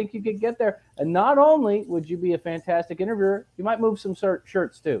 I think you could get there. And not only would you be a fantastic interviewer, you might move some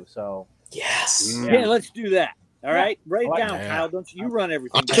shirts too. So yes. Yeah, let's do that. All right. Write it down, Kyle. Don't you run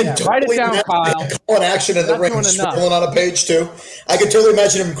everything. Write it down, Kyle. Calling action in the ring, scribbling on a page too. I could totally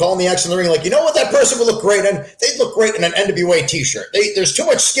imagine him calling the action in the ring like, you know what, that person would look great, and they'd look great in an NWA t-shirt. There's too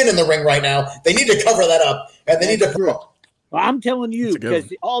much skin in the ring right now. They need to cover that up, and they need to promote. Well, I'm telling you,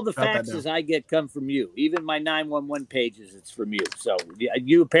 because all the faxes I get come from you. Even my 911 pages, it's from you. So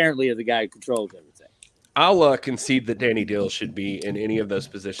you apparently are the guy who controls everything. I'll concede that Danny Dill should be in any of those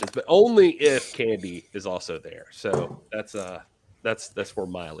positions, but only if Candy is also there. So that's where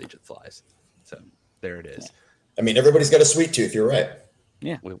my allegiance lies. So there it is. I mean, everybody's got a sweet tooth. You're right.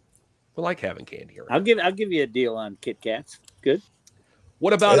 Yeah, we like having candy around. I'll give you a deal on Kit Kats. Good.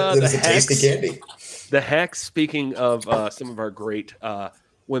 What about the Hex? Tasty candy. The Hex, speaking of some of our great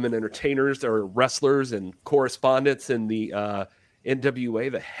women entertainers or wrestlers and correspondents in the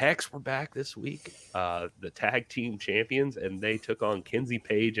NWA, the Hex were back this week, the tag team champions, and they took on Kenzie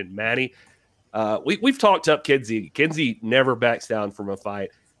Page and Maddie. We've talked up Kenzie. Kenzie never backs down from a fight,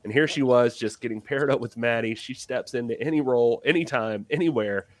 and here she was just getting paired up with Maddie. She steps into any role, anytime,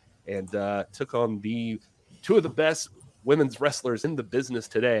 anywhere, and took on the two of the best women's wrestlers in the business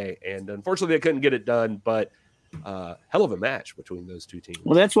today, and unfortunately they couldn't get it done, but hell of a match between those two teams.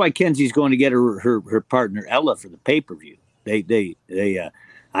 Well, that's why Kenzie's going to get her partner Ella for the pay-per-view.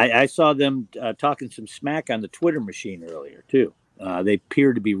 I saw them talking some smack on the Twitter machine earlier too. They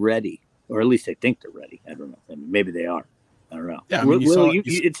appear to be ready, or at least they think they're ready. I don't know. I mean, maybe they are. I don't know. Yeah, I mean,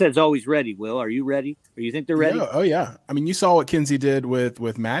 it says always ready. Will, are you ready? Or you think they're ready? Yeah, oh yeah. I mean, you saw what Kenzie did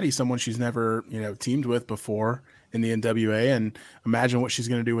with Maddie, someone she's never teamed with before in the NWA, and imagine what she's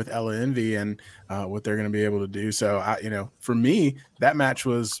going to do with Ella Envy and what they're going to be able to do. So, for me, that match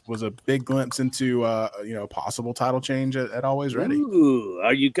was a big glimpse into a possible title change at Always Ready. Ooh,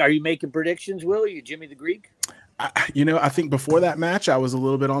 are you making predictions, Will? Are you Jimmy the Greek? I think before that match, I was a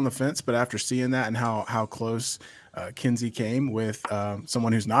little bit on the fence, but after seeing that and how close Kenzie came with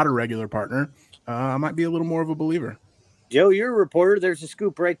someone who's not a regular partner, I might be a little more of a believer. Joe, you're a reporter. There's a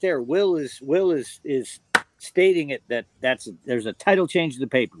scoop right there. Will is stating it that there's a title change to the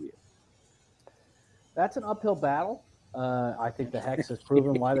pay-per-view. That's an uphill battle. I think the Hex has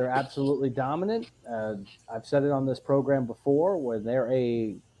proven why they're absolutely dominant. I've said it on this program before, where they're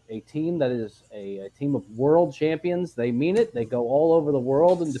a team that is a team of world champions. They mean it. They go all over the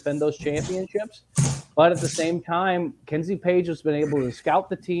world and defend those championships. But at the same time, Kenzie Page has been able to scout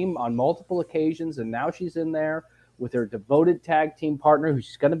the team on multiple occasions, and now she's in there with her devoted tag team partner who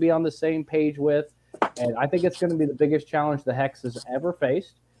she's going to be on the same page with. And I think it's going to be the biggest challenge the Hex has ever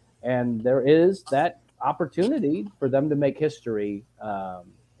faced. And there is that opportunity for them to make history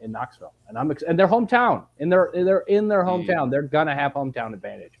in Knoxville. And and their hometown. And they're in their hometown. They're going to have hometown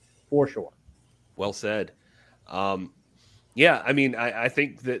advantage for sure. Well said. Yeah, I mean, I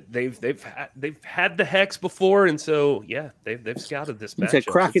think that they've had the Hex before, and so they've scouted this match. It's a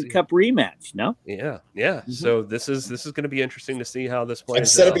Crockett Cup rematch, no? Yeah. Mm-hmm. So this is going to be interesting to see how this plays. I've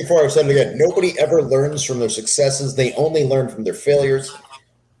said it before. I've said it again. Nobody ever learns from their successes. They only learn from their failures.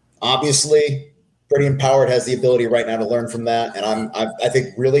 Obviously, pretty empowered, has the ability right now to learn from that. And I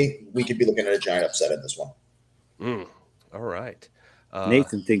think really we could be looking at a giant upset in this one. All right.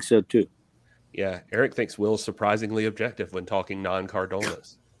 Nathan thinks so too. Yeah, Eric thinks Will's surprisingly objective when talking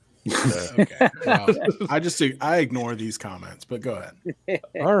non-Cardonas. Okay. Well, I ignore these comments, but go ahead.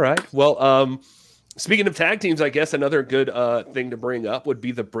 All right. Well, speaking of tag teams, I guess another good thing to bring up would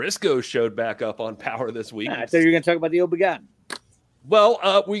be the Briscoes showed back up on Power this week. I thought you were going to talk about the Obegotten.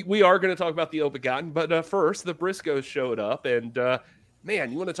 Well, we are going to talk about the Obegotten, but first, the Briscoes showed up, and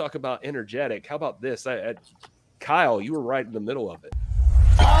man, you want to talk about energetic? How about this? Kyle, you were right in the middle of it.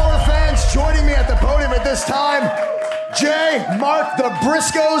 Power fans joining me at the podium at this time. Jay, Mark, the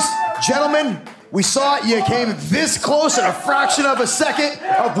Briscoes. Gentlemen, we saw it. You came this close in a fraction of a second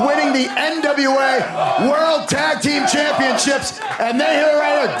of winning the NWA World Tag Team Championships. And they here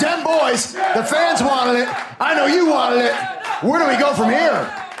right here, them boys, the fans wanted it. I know you wanted it. Where do we go from here?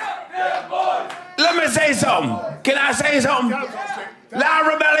 Let me say something. Can I say something? La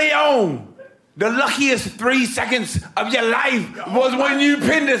Rebellion. The luckiest 3 seconds of your life was when you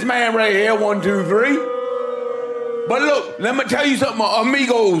pinned this man right here. 1, 2, 3. But look, let me tell you something,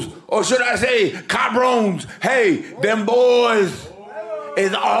 amigos, or should I say, cabrones. Hey, them boys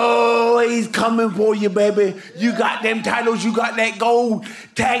is always coming for you, baby. You got them titles, you got that gold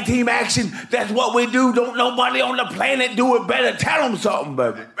tag team action. That's what we do. Don't nobody on the planet do it better. Tell them something,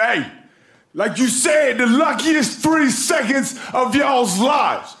 baby. Hey, like you said, the luckiest 3 seconds of y'all's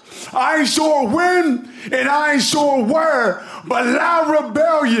lives. I ain't sure when and I ain't sure where, but La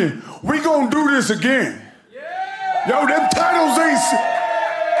Rebellion, we gonna do this again. Yo, them titles ain't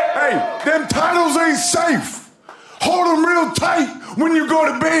safe. Hold them real tight when you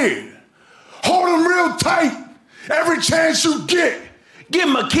go to bed. Hold them real tight every chance you get. Give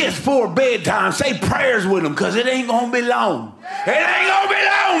them a kiss before bedtime. Say prayers with them, because it ain't gonna be long. It ain't gonna be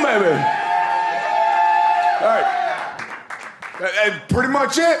long, baby. All right. That's pretty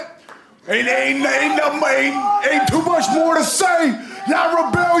much it. Ain't too much more to say. Y'all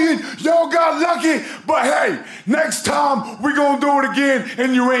Rebellion, y'all got lucky, but hey, next time we gonna do it again,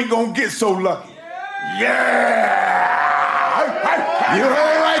 and you ain't gonna get so lucky. Yeah! You heard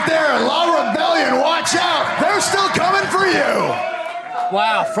it right there, La Rebellion, watch out! They're still coming for you!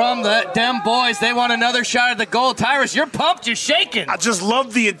 Wow, from them boys, they want another shot at the gold. Tyrus, you're pumped, you're shaking. I just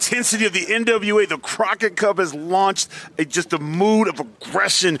love the intensity of the NWA. The Crockett Cup has launched just a mood of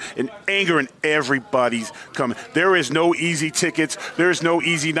aggression and anger, and everybody's coming. There is no easy tickets. There's no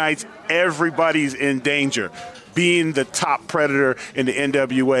easy nights. Everybody's in danger. Being the top predator in the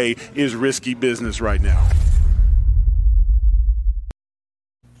NWA is risky business right now.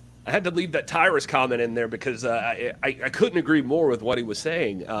 I had to leave that Tyrus comment in there because I couldn't agree more with what he was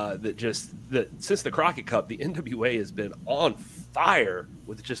saying. That since the Crockett Cup, the NWA has been on fire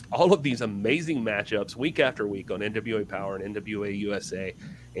with just all of these amazing matchups week after week on NWA Power and NWA USA,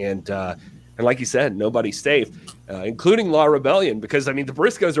 and like you said, nobody's safe, including La Rebellion, because I mean the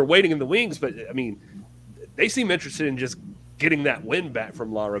Briscoes are waiting in the wings, but I mean they seem interested in just getting that win back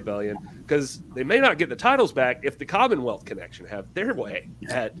from La Rebellion, because they may not get the titles back if the Commonwealth Connection have their way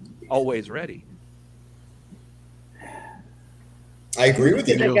at Always Ready. I agree with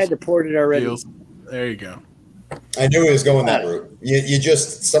you. That guy deported already. There you go. I knew he was going that route. You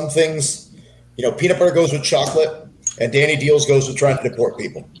just, some things, peanut butter goes with chocolate, and Danny Deals goes with trying to deport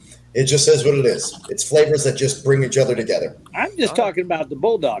people. It just says what it is. It's flavors that just bring each other together. I'm just talking about the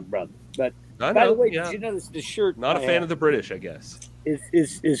Bulldog brother. But by the way, did you notice the shirt? Not a fan of the British, I guess.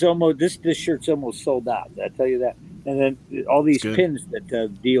 Is almost this shirt's almost sold out. Did I tell you that? And then all these pins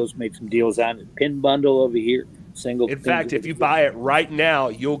that Deals made some deals on. A pin bundle over here, single. In fact, if you buy it right now,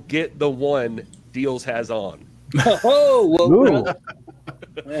 you'll get the one Deals has on. Oh, well,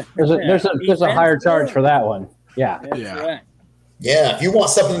 there's a higher charge for that one. Yeah. Right. Yeah, if you want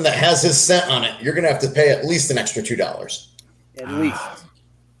something that has his scent on it, you're going to have to pay at least an extra $2. At least.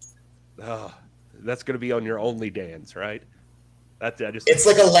 Oh, that's going to be on your Only Dance, right? It's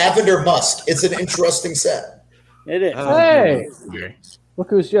like a lavender musk. It's an interesting set. It is. Hey, look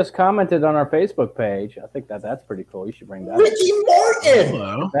who's just commented on our Facebook page. I think that's pretty cool. You should bring that. Ricky Martin.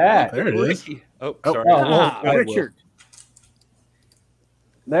 Hello. That. There it is. Oh, sorry. Richard.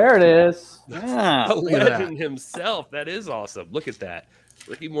 There it is. The legend himself. That is awesome. Look at that.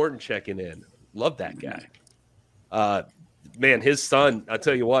 Ricky Morton checking in. Love that guy. Man, his son, I'll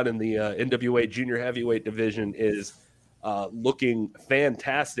tell you what, in the NWA junior heavyweight division is looking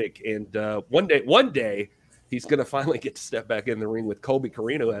fantastic. And one day, he's going to finally get to step back in the ring with Colby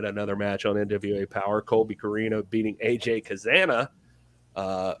Carino at another match on NWA Power. Colby Carino beating AJ Kazana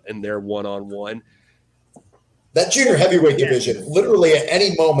in their one-on-one. That junior heavyweight division, literally at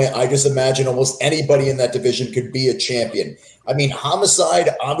any moment, I just imagine almost anybody in that division could be a champion. I mean, Homicide,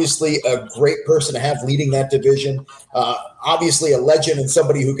 obviously a great person to have leading that division. Obviously a legend and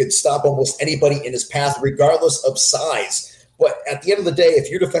somebody who could stop almost anybody in his path, regardless of size. But at the end of the day,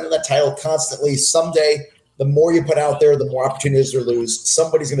 if you're defending that title constantly, someday the more you put out there, the more opportunities there lose.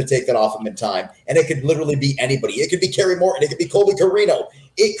 Somebody's going to take that off him in time. And it could literally be anybody. It could be Kerry Morton. It could be Colby Carino.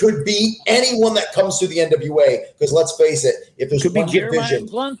 It could be anyone that comes through the NWA. Because let's face it, if there's one division.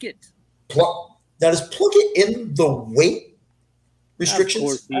 Plunkett. Now, is Plunkett in the weight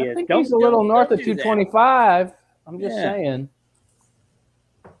restrictions? I think he's a little north of 225. I'm just saying.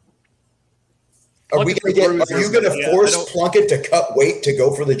 Are you going to force Plunkett to cut weight to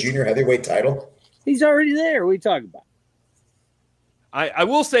go for the junior heavyweight title? He's already there. What are you talking about? I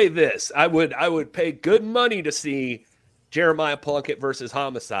will say this. I would pay good money to see Jeremiah Plunkett versus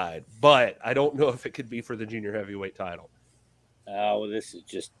Homicide, but I don't know if it could be for the junior heavyweight title. Oh, well, this is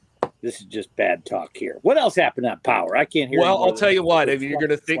just bad talk here. What else happened on Power? I can't hear. Well, I'll tell you what. If you're going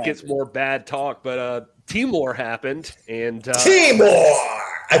to think it's more bad talk, but Timor happened, and Timor.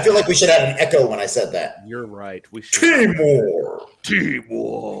 I feel like we should have an echo when I said that. You're right. We should. Timor.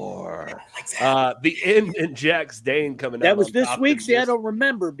 The end and Jax Dane coming out. That was this week. See, I don't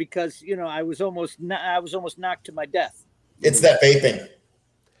remember because I was almost knocked to my death. It's that vaping.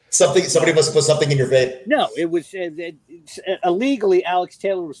 Somebody must have put something in your vape. No, it was illegally. Alex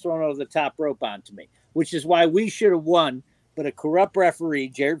Taylor was thrown over the top rope onto me, which is why we should have won. But a corrupt referee,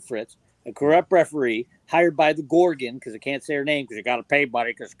 Jared Fritz, a corrupt referee hired by the Gorgon, because I can't say her name because you got to pay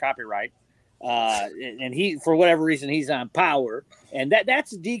money because copyright. And he, for whatever reason, he's on Power, and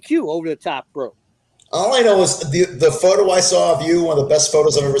that's a DQ over the top rope. All I know is the photo I saw of you, one of the best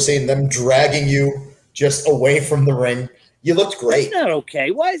photos I've ever seen, them dragging you just away from the ring. You looked great. That's not okay.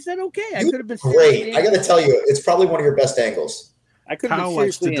 Why is that okay? I could have been great. I got to tell you, it's probably one of your best angles. Kyle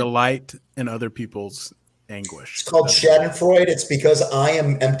likes to delight in other people's anguish. It's called Schadenfreude. It's because I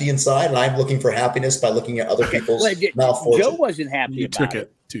am empty inside and I'm looking for happiness by looking at other people's malfortune. Joe wasn't happy. You took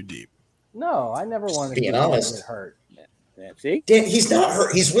it too deep. No, I never wanted Being to honest. get hurt. See? Dan, he's not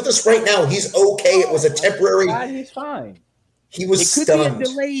hurt. He's with us right now. He's okay. It was a temporary. He's fine. He was It could stunned. be a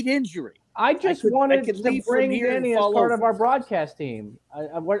delayed injury. I wanted to leave bring from here Danny and as fall part over. of our broadcast team.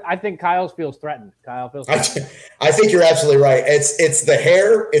 I think Kyle feels threatened. Kyle feels I threatened. think you're absolutely right. It's the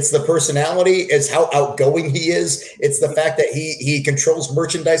hair, it's the personality, it's how outgoing he is, it's the fact that he controls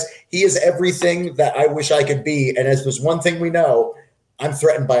merchandise. He is everything that I wish I could be. And as there's one thing we know, I'm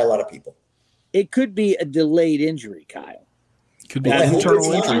threatened by a lot of people. It could be a delayed injury, Kyle. Could be I hope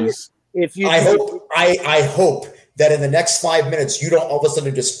internal it's not. injuries. I hope that in the next 5 minutes you don't all of a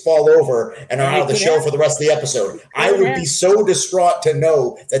sudden just fall over and are out of the show for the rest of the episode. I would be so distraught to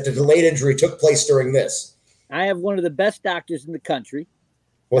know that the delayed injury took place during this. I have one of the best doctors in the country.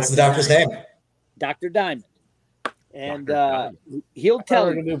 What's the doctor's name? Dr. Diamond. And I he'll thought tell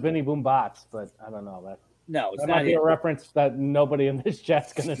we were you. gonna do Vinny Boom Bots, but I don't know that. No, it's that not might be a him. reference that nobody in this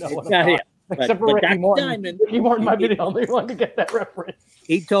chat's gonna know. It's what not I'm him. talking- But- Except for but Ricky Dr. Morton. Diamond- Ricky Morton might be the only one to get that reference.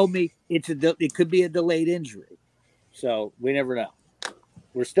 He told me it could be a delayed injury. So we never know.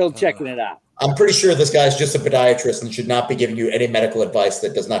 We're still checking it out. I'm pretty sure this guy's just a podiatrist and should not be giving you any medical advice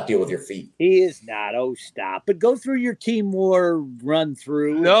that does not deal with your feet. He is not. Oh, stop. But go through your team war run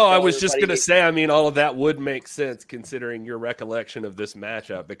through. No, I was just going to say, I mean, all of that would make sense considering your recollection of this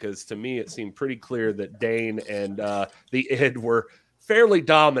matchup, because to me, it seemed pretty clear that Dane and the Ed were fairly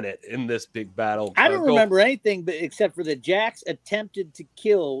dominant in this big battle. I don't remember anything but except for that Jax attempted to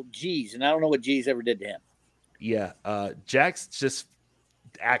kill G's, and I don't know what G's ever did to him. Yeah, Jax just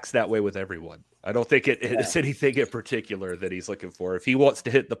acts that way with everyone. I don't think it's anything in particular that he's looking for. If he wants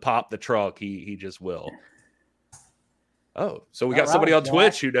to hit the pop the trunk, he just will. Oh, so we got somebody on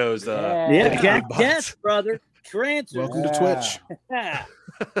Twitch who knows. Jack Death, brother. Transfer. Welcome to Twitch.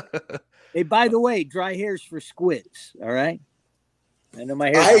 Hey, by the way, dry hairs for squids. All right. I know my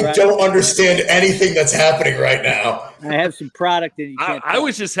hair. I don't understand anything that's happening right now. I have some product that you can't. I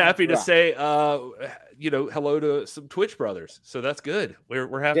was just happy to say, hello to some Twitch brothers. So that's good.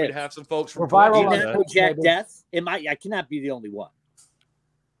 We're happy to have some folks from viral. Jack Death. I cannot be the only one.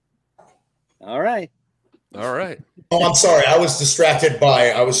 All right. All right. Oh, I'm sorry. I was distracted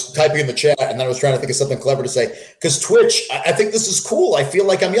I was typing in the chat and then I was trying to think of something clever to say. Because Twitch, I think this is cool. I feel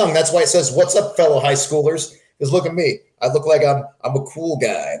like I'm young. That's why it says, "What's up, fellow high schoolers?" Because look at me. I look like I'm a cool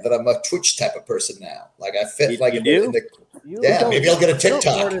guy, that I'm a Twitch type of person now. Like I fit maybe I'll get a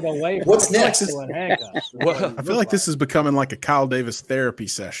TikTok. What's next? I feel like this is becoming like a Kyle Davis therapy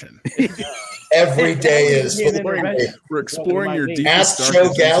session. Every day is. We're exploring your deepest. Ask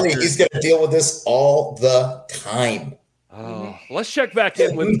Joe Galley. He's going to deal with this all the time. Oh, let's check back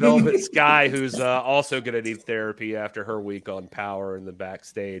in with Velvet Sky, who's also going to need therapy after her week on Power in the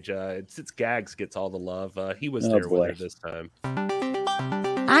backstage. It's Gags gets all the love. He was there with her this time.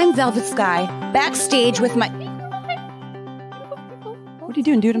 I'm Velvet Sky, backstage with my... What are you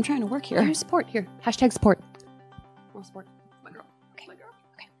doing, dude? I'm trying to work here. Your support here. Hashtag support. More support. My girl. Okay. My girl.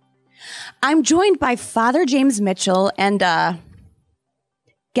 Okay. I'm joined by Father James Mitchell and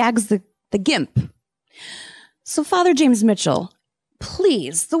Gags the Gimp. So, Father James Mitchell,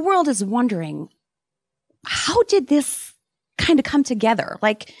 please, the world is wondering, how did this kind of come together?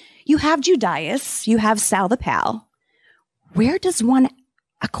 Like, you have Judas, you have Sal the Pal. Where does one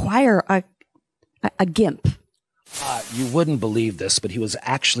acquire a gimp? You wouldn't believe this, but he was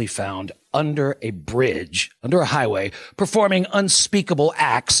actually found under a bridge, under a highway, performing unspeakable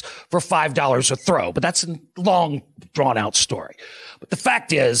acts for $5 a throw. But that's a long, drawn-out story. But the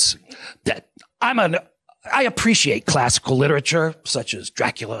fact is that I appreciate classical literature, such as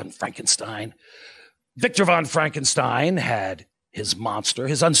Dracula and Frankenstein. Victor von Frankenstein had his monster,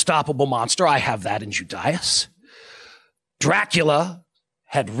 his unstoppable monster. I have that in Judas. Dracula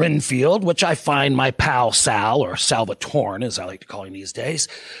had Renfield, which I find my pal Sal, or Salvatorn, as I like to call him these days,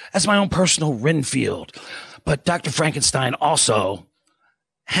 as my own personal Renfield. But Dr. Frankenstein also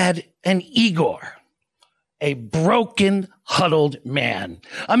had an Igor, a broken, huddled man,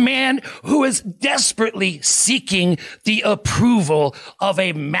 a man who is desperately seeking the approval of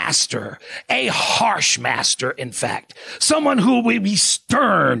a master, a harsh master, in fact, someone who will be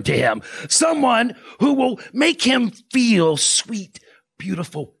stern to him, someone who will make him feel sweet,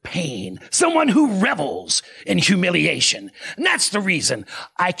 beautiful pain, someone who revels in humiliation. And that's the reason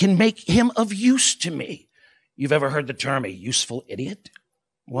I can make him of use to me. You've ever heard the term a useful idiot?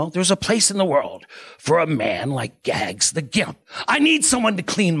 Well, there's a place in the world for a man like Gags the Gimp. I need someone to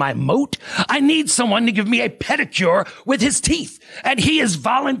clean my moat. I need someone to give me a pedicure with his teeth. And he has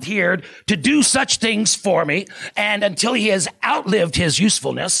volunteered to do such things for me. And until he has outlived his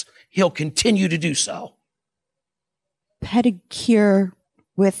usefulness, he'll continue to do so. Pedicure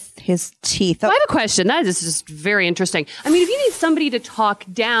with his teeth. I have a question. That is just very interesting. I mean, if you need somebody to talk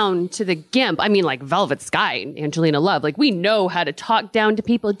down to the Gimp, I mean, like Velvet Sky and Angelina Love, like we know how to talk down to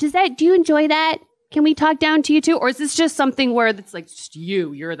people. Do you enjoy that? Can we talk down to you too? Or is this just something where it's like just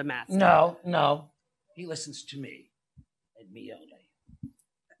you're the master? No. He listens to me and me only.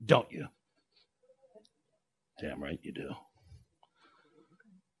 Don't you? Damn right you do.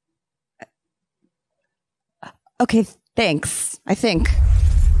 Okay, thanks, I think.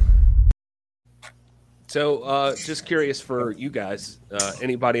 So, just curious for you guys,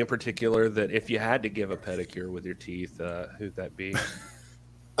 anybody in particular that if you had to give a pedicure with your teeth, who'd that be?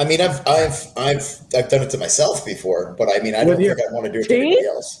 I mean, I've done it to myself before, but I mean, I don't think I want to do it to anybody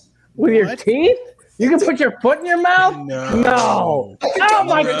else. With your teeth? You can put your foot in your mouth? No. Oh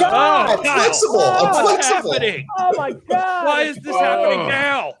my God! I'm flexible. I'm flexible. Happening? Oh my God! Why is this happening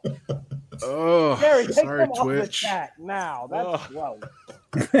now? Oh, Gary, take sorry, them off the Twitch. chat now. That's whoa.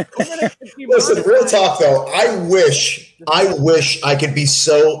 Listen, real talk though. I wish I could be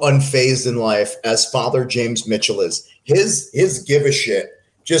so unfazed in life as Father James Mitchell is. His give a shit.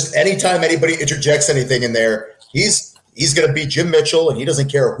 Just anytime anybody interjects anything in there, he's going to be Jim Mitchell, and he doesn't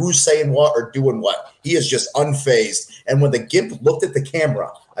care who's saying what or doing what. He is just unfazed. And when the Gimp looked at the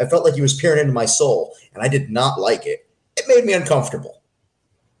camera, I felt like he was peering into my soul, and I did not like it. It made me uncomfortable.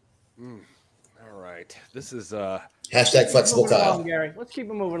 This is hashtag flexible Kyle. Gary, let's keep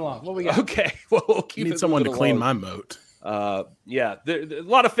it moving along. What we got? Okay, well, we'll keep need someone to clean my moat. Yeah, there a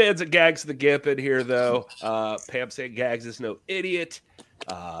lot of fans of Gags the Gimp in here, though. Pam saying Gags is no idiot,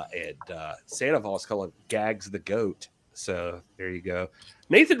 and Sandoval's calling Gags the goat. So there you go.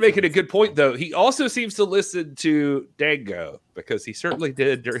 Nathan making a good point, though. He also seems to listen to Dango because he certainly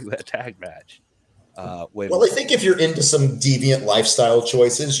did during that tag match. Well, I think if you're into some deviant lifestyle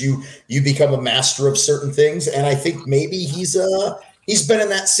choices, you become a master of certain things, and I think maybe he's been in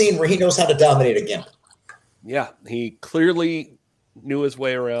that scene where he knows how to dominate a Gimp. Yeah, he clearly knew his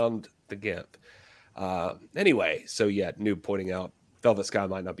way around the Gimp. Anyway, so yeah, Noob pointing out Velvet Sky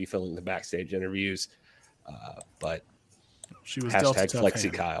might not be filling the backstage interviews, but she was hashtag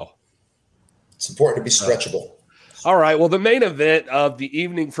Flexi Kyle. It's important to be stretchable. All right, well, the main event of the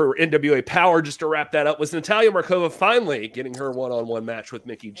evening for NWA Power, just to wrap that up, was Natalia Markova finally getting her one-on-one match with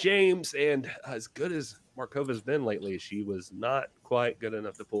Mickie James. And as good as Markova's been lately, she was not quite good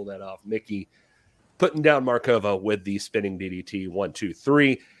enough to pull that off. Mickie putting down Markova with the spinning DDT 1, 2,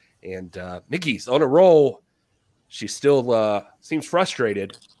 3. And Mickey's on a roll. she still seems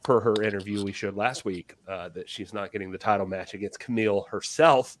frustrated per her interview we showed last week that she's not getting the title match against Camille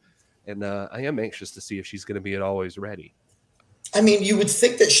herself. And I am anxious to see if she's going to be at Always Ready. I mean, you would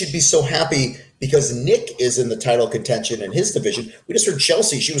think that she'd be so happy because Nick is in the title contention in his division. We just heard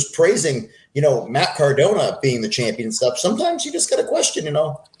Chelsea. She was praising, Matt Cardona being the champion and stuff. Sometimes you just got to question,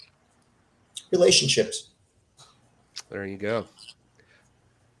 relationships. There you go.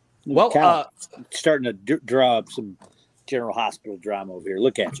 Well, starting to draw up some General Hospital drama over here.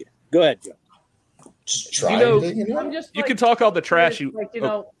 Look at you. Go ahead, Joe. Just try. I'm just you can talk all the trash you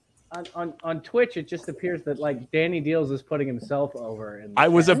on Twitch. It just appears that like Danny Deals is putting himself over. And I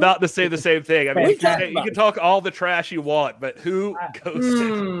was about to say the same thing. I mean, you can talk all the trash you want, but who goes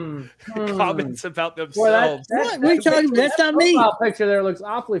to comments about themselves? What are you talking about? That's not me. That picture there looks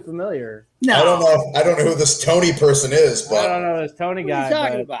awfully familiar. No. I don't know who this Tony person is, but I don't know this Tony guy. What are you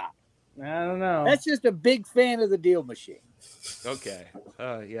talking about? I don't know. That's just a big fan of the Deal Machine. Okay.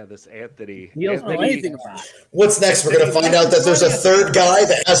 Yeah, this Anthony. Anything about it. What's next? We're going to find out that there's a third guy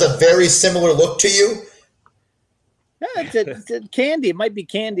that has a very similar look to you. No, it's Candy. It might be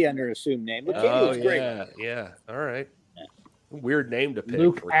Candy under an assumed name. But Candy was great. Yeah. All right. Weird name to pick.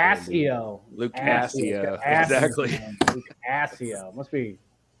 Luke Asio. Luke Asio. Exactly. Luke Asio. Must be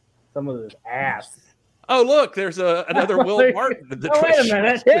some of this ass. Oh, look, there's another Will Martin. Wait a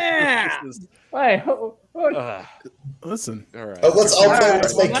minute. Yeah. Wait. Listen. All right.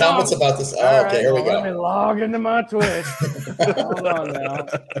 Let's make comments about this. Okay, here we go. Let me log into my Twitch. Hold on now.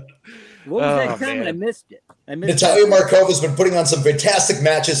 What was that comment? I missed it. Natalia Markova has been putting on some fantastic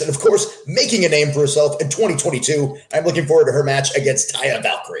matches and, of course, making a name for herself in 2022. I'm looking forward to her match against Taya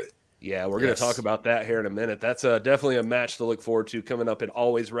Valkyrie. Yeah, we're going to talk about that here in a minute. That's definitely a match to look forward to coming up at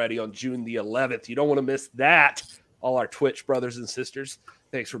Always Ready on June the 11th. You don't want to miss that. All our Twitch brothers and sisters,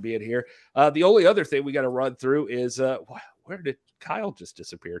 thanks for being here. The only other thing we got to run through is where did Kyle just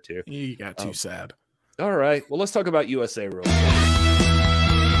disappear to? He got too sad. All right. Well, let's talk about USA real quick.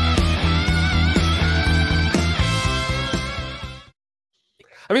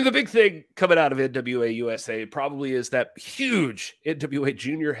 I mean, the big thing coming out of NWA USA probably is that huge NWA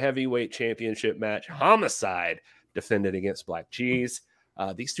Junior Heavyweight Championship match. Homicide defended against Black Cheese.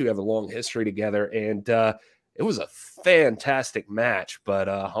 These two have a long history together, and it was a fantastic match. But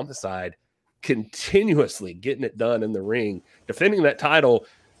Homicide continuously getting it done in the ring, defending that title.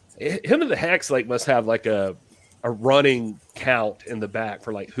 Him and the Hex must have a running count in the back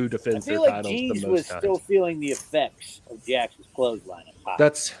for who defends their titles the most was times. Still feeling the effects of Jackson's clothesline.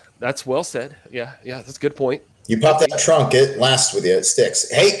 That's well said. Yeah, that's a good point. You pop that trunk, it lasts with you. It sticks.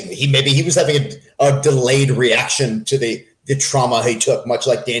 Hey, he was having a delayed reaction to the trauma he took, much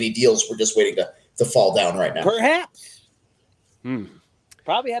like Danny Deals. We're just waiting to fall down right now. Perhaps.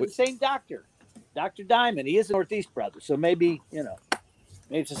 Probably have the same doctor, Dr. Diamond. He is a Northeast brother, so maybe maybe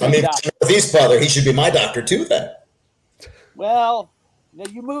it's the same doctor. Northeast brother, he should be my doctor too then. Well,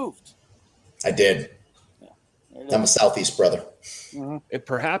 you moved. I did. I'm a Southeast brother. Mm-hmm. And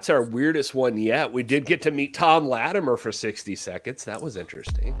perhaps our weirdest one yet, we did get to meet Tom Latimer for 60 seconds. That was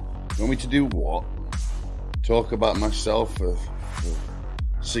interesting. You want me to do what? Talk about myself for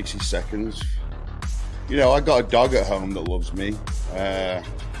 60 seconds? I got a dog at home that loves me.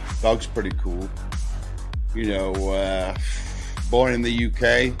 Dog's pretty cool. Born in the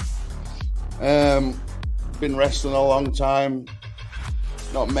UK. Been wrestling a long time.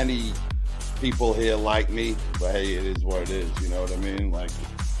 Not many people here like me, but hey, it is what it is. You know what I mean?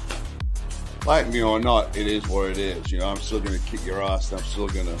 Like me or not, it is what it is. I'm still gonna kick your ass, and I'm still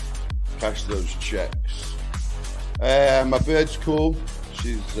gonna cash those checks. My bird's cool.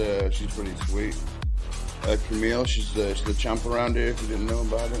 She's pretty sweet. Camille, she's the champ around here. If you didn't know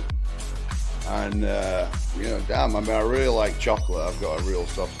about it. And damn, I really like chocolate. I've got a real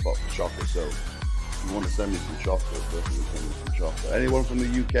soft spot for chocolate, so. If you want to send me some chocolate, definitely send me some chocolate. Anyone from the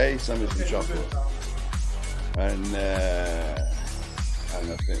UK, send me some chocolate. And I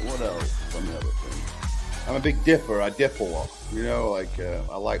think, what else? Some other things. I'm a big dipper. I dip a lot. I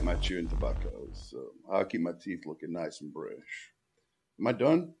like my chewing tobaccos. So I'll keep my teeth looking nice and British. Am I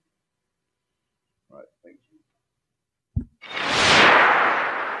done? All right, thank you.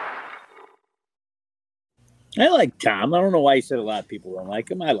 I like Tom. I don't know why he said a lot of people don't like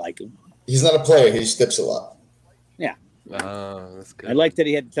him. I like him. He's not a player. He just dips a lot. Yeah. That's good. I like that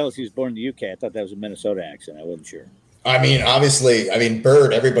he had to tell us he was born in the UK. I thought that was a Minnesota accent. I wasn't sure. Obviously,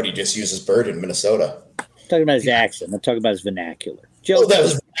 Bird, everybody just uses Bird in Minnesota. I'm talking about his accent. I'm talking about his vernacular. Joe, that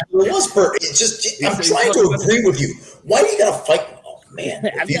was Bird. I'm trying to agree with you. Why do you got to fight? Oh, man.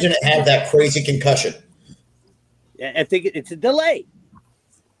 If you didn't have that crazy concussion. I think it's a delay.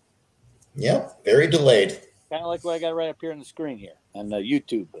 Yeah, very delayed. Kind of like what I got right up here on the screen here on the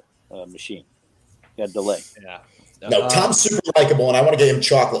YouTube machine. Got delay. Yeah. No, Tom's super likable, and I want to get him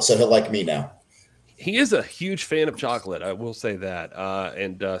chocolate so he'll like me now. He is a huge fan of chocolate. I will say that.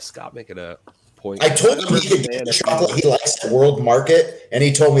 And Scott making a point. I told him he could get the chocolate he likes at World Market, and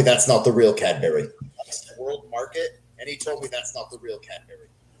he told me that's not the real Cadbury. World Market, and he told me that's not the real Cadbury.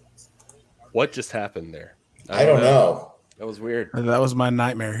 What just happened there? I don't know. That was weird. That was my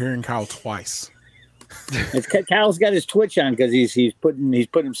nightmare, hearing Kyle twice. Kyle's got his Twitch on because he's putting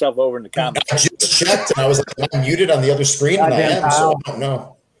himself over in the comments. I just checked, and I was like, I'm muted on the other screen, and I am, so I don't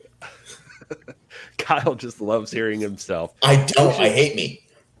know. Kyle just loves hearing himself. I don't. I hate me.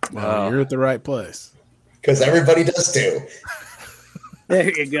 Well, you're at the right place. Because everybody does too. There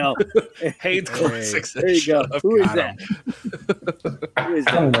you go. Haynes Classics. There you go. Who is that? Who is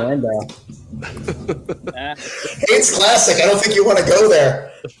that? Haynes Classic. I don't think you want to go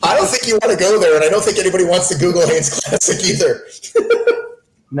there. I don't think you want to go there, and I don't think anybody wants to Google Haynes Classic either.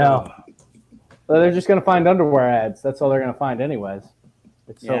 No. Well, they're just going to find underwear ads. That's all they're going to find anyways.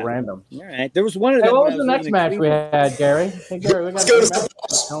 It's so random. All right. There was one of them. Hey, what was the next match we had, Gary? Hey, Gary, we got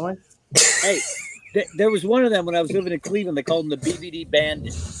a match. Hey, there was one of them when I was living in Cleveland. They called him the BVD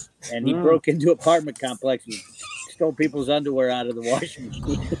Bandit, and he broke into an apartment complex and stole people's underwear out of the washing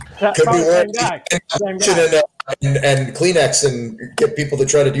machine. Could be wearing and Kleenex and get people to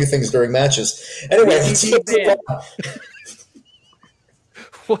try to do things during matches. Anyway, let's move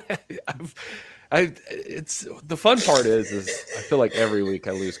on. It's the fun part is I feel like every week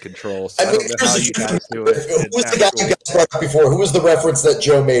I lose control. So I don't know how you guys do it. Who was the guy you guys brought up before? Who was the reference that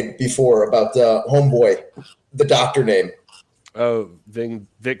Joe made before about Homeboy, the doctor name? Oh,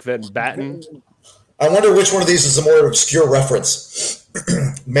 Vic Van Batten. I wonder which one of these is a more obscure reference.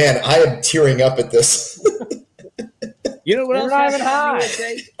 Man, I am tearing up at this. You know what else happened high. in the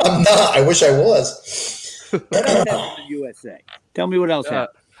USA? I'm not. I wish I was. What else happened in the USA? Tell me what else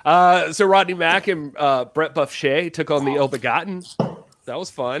happened. So Rodney Mack and Brett Buffshay took on the Ill Begotten. That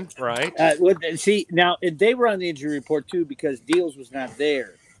was fun, right? See, now they were on the injury report too because Deals was not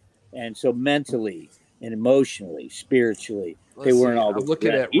there, and so mentally and emotionally, spiritually, they weren't all. I'm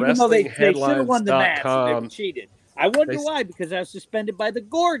looking at even though they should have won the match, WrestlingHeadlines.com. they cheated. I wonder why, because I was suspended by the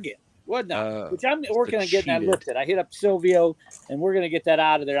Gorgon. Wasn't I? Which I'm working on getting that looked at. I hit up Silvio, and we're going to get that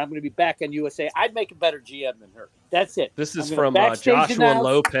out of there. I'm going to be back on USA. I'd make a better GM than her. That's it. This is from Joshua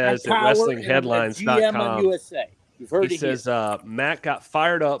Lopez at WrestlingHeadlines.com. on USA. You've heard he says Matt got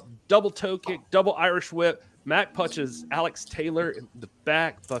fired up, double toe kick, double Irish whip. Matt punches Alex Taylor in the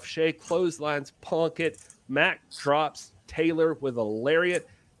back. Buffshay clotheslines Plunkett. Matt drops Taylor with a lariat.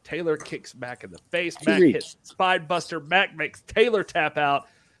 Taylor kicks Mac in the face. Mac hits Spine Buster. Mac makes Taylor tap out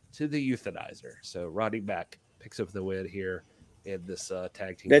to the euthanizer. So Roddy Mack picks up the win here in this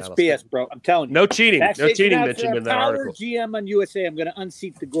tag team. That's BS, bro. I'm telling you. No cheating. Backstage no cheating mentioned in that article. GM on USA. I'm going to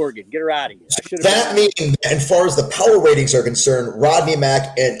unseat the Gorgon. Get her out of here. That meaning, as far as the power ratings are concerned, Rodney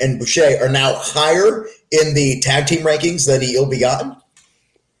Mack and Boucher are now higher in the tag team rankings than the Ill Begotten?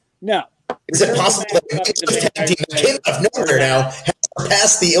 No. Is it possible that the tag team that came out of nowhere now has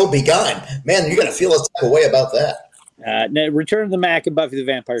surpassed the Ill Begotten? Man, you're going to feel a type of way about that. No, Return of the Mac and Buffy the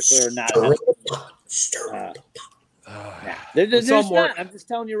Vampire Slayer are not. There's not. I'm just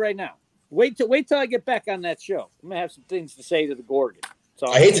telling you right now. Wait till I get back on that show. I'm gonna have some things to say to the Gorgon.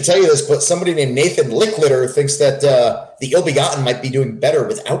 I hate to tell you this, but somebody named Nathan Licklitter thinks that the Ill Begotten might be doing better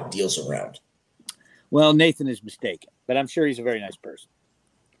without Deals around. Well, Nathan is mistaken, but I'm sure he's a very nice person.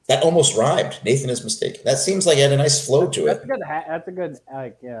 That almost rhymed. Nathan is mistaken. That seems like it had a nice flow to it. That's a good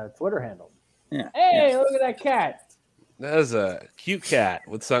Twitter handle. Yeah. Hey, look at that cat. That is a cute cat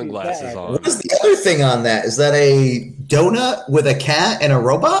with sunglasses on. What is the other thing on that? Is that a donut with a cat and a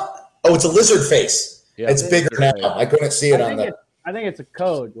robot? Oh, it's a lizard face. Yeah, it's bigger now. I couldn't see it on the. I think it's a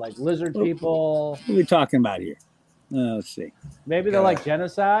code, like lizard people. What are we talking about here? Let's see. Maybe they're like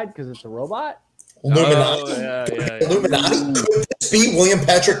genocide because it's a robot. Illuminati. Oh, yeah. Illuminati. Could this be William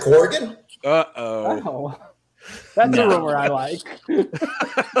Patrick Corrigan? Oh. That's a rumor I like.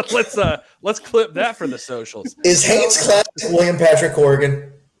 let's clip that for the socials. Is Haynes Classic William Patrick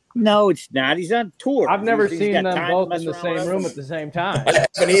Corrigan? No, it's not. He's on tour. I've never seen them both in the same room at the same time. I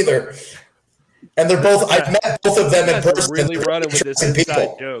haven't either. And they're both. I've met both of them in person. Really running with this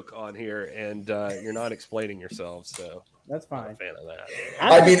inside joke on here, and you're not explaining yourselves, so that's fine. I'm a fan of that.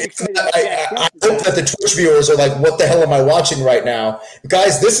 I mean, I hope that the Twitch viewers are like, "What the hell am I watching right now?"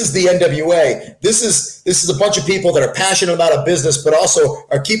 Guys, this is the NWA. This is a bunch of people that are passionate about a business, but also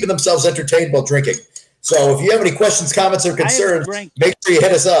are keeping themselves entertained while drinking. So, if you have any questions, comments, or concerns, make sure you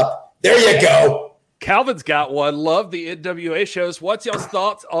hit us up. There you go. Calvin's got one. Love the NWA shows. What's y'all's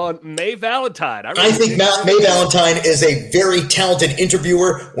thoughts on May Valentine? I think May Valentine is a very talented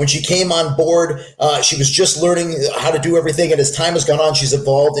interviewer. When she came on board, she was just learning how to do everything. And as time has gone on, she's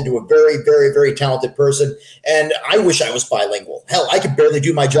evolved into a very, very, very talented person. And I wish I was bilingual. Hell, I could barely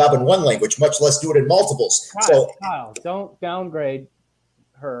do my job in one language, much less do it in multiples. Kyle, don't downgrade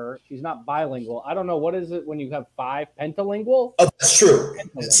her. She's not bilingual. I don't know. What is it when you have 5? Pentalingual? Oh, that's true.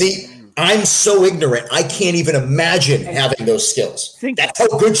 See, I'm so ignorant. I can't even imagine having those skills. That's how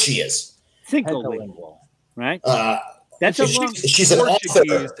good she is. Pentalingual, right? She's an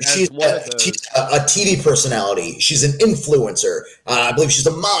author. She's a TV personality. She's an influencer. I believe she's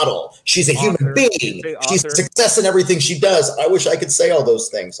a model. She's a human being. She's a success in everything she does. I wish I could say all those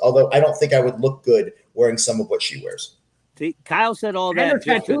things, although I don't think I would look good wearing some of what she wears. See, Kyle said all that. Her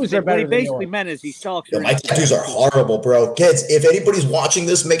tattoos are better. What he basically meant is he stalks her. My tattoos are horrible, bro. Kids, if anybody's watching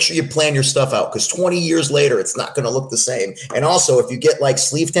this, make sure you plan your stuff out, because 20 years later, it's not going to look the same. And also, if you get like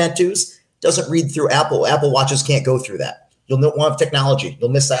sleeve tattoos, doesn't read through Apple. Apple Watches can't go through that. Won't have technology. You'll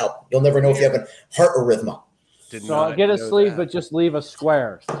miss out. You'll never know if you have a heart arrhythma. So get a sleeve, but just leave a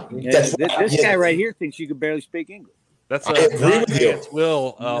square. This guy right here thinks you can barely speak English. That's I agree not with you. It's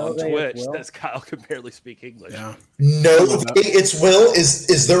Will on No, Twitch. it's Will. That's Kyle can barely speak English. No, it's Will.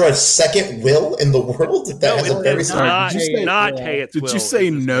 Is there a second Will in the world that has a very not. Not Did hey, it's you Will. say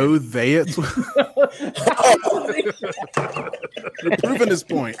no? They it's Will. You're proving his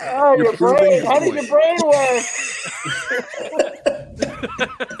point. Oh, You're your proving brain. his How did point. your brain work?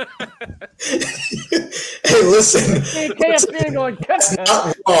 Hey, listen. You can't see going. It's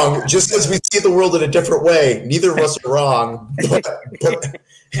not wrong. Just because we see the world in a different way, neither of us are wrong.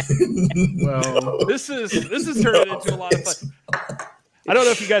 Well, this is turning into a lot of fun. I don't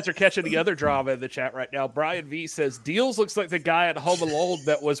know if you guys are catching the other drama in the chat right now. Brian V says Deals looks like the guy at Home Alone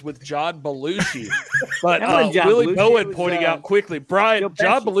that was with John Belushi. But Willie Belushi Bowen was, pointing out quickly, Brian, Joe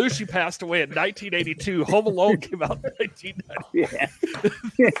John Pesci. Belushi passed away in 1982. Home Alone came out in 1990.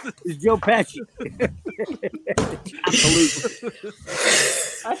 Yeah. It's Joe Pesci.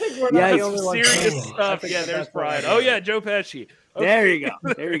 I think we're not the only ones. Serious stuff. Yeah, there's Brian. Oh, yeah, Joe Pesci. Okay. There you go.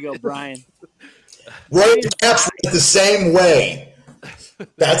 There you go, Brian. Right taps the same way.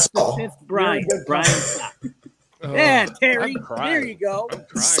 That's all. It's Brian. Brian. Yeah, Terry. There you go.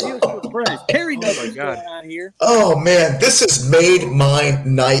 Terry knows what's going on here. Oh man, this has made my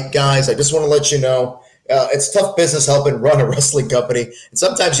night, guys. I just want to let you know, it's tough business helping run a wrestling company, and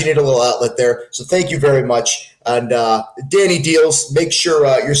sometimes you need a little outlet there. So thank you very much. And Danny Deals, make sure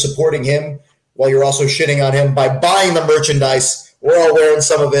you're supporting him while you're also shitting on him by buying the merchandise. We're all wearing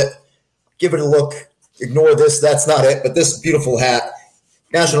some of it. Give it a look. Ignore this. That's not it. But this beautiful hat,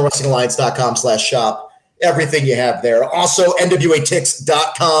 NationalWrestlingAlliance.com/shop. Everything you have there. Also,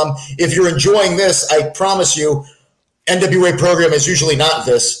 NWATix.com. If you're enjoying this, I promise you, NWA program is usually not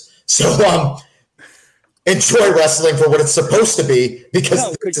this. So enjoy wrestling for what it's supposed to be,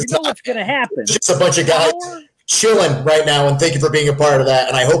 because this you is know not what's going to happen. just a bunch of guys chilling right now. And thank you for being a part of that.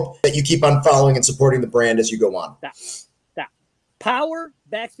 And I hope that you keep on following and supporting the brand as you go on. Stop. Power,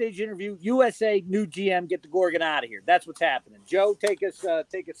 backstage interview, USA, new GM, get the Gorgon out of here. That's what's happening. Joe, take us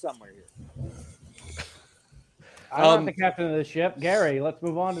somewhere here. I'm not the captain of the ship. Gary, let's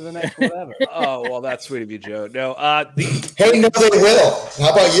move on to the next whatever. Oh, well, that's sweet of you, Joe. No, hey, no, they will.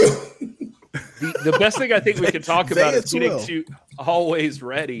 How about you? The best thing I think we can talk about is They getting will. to Always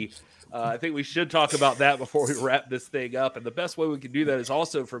Ready. I think we should talk about that before we wrap this thing up. And the best way we can do that is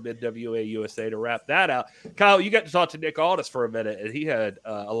also from NWA USA to wrap that out. Kyle, you got to talk to Nick Aldis for a minute, and he had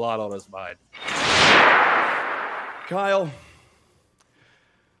a lot on his mind. Kyle,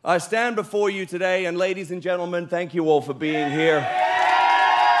 I stand before you today, and ladies and gentlemen, thank you all for being here.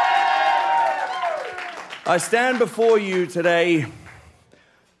 I stand before you today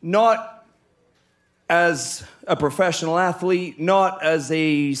not as a professional athlete, not as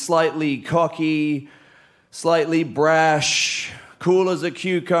a slightly cocky, slightly brash, cool as a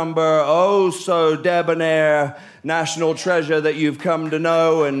cucumber, oh so debonair national treasure that you've come to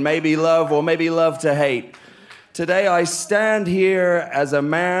know and maybe love or maybe love to hate. Today I stand here as a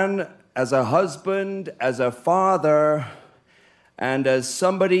man, as a husband, as a father, and as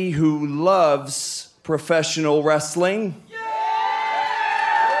somebody who loves professional wrestling.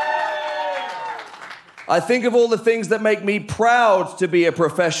 I think of all the things that make me proud to be a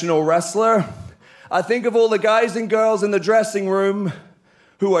professional wrestler. I think of all the guys and girls in the dressing room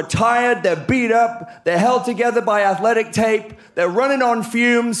who are tired, they're beat up, they're held together by athletic tape, they're running on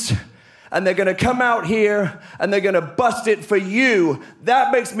fumes, and they're gonna come out here and they're gonna bust it for you.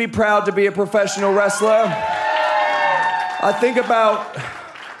 That makes me proud to be a professional wrestler. I think about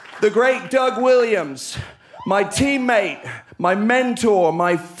the great Doug Williams, my teammate, my mentor,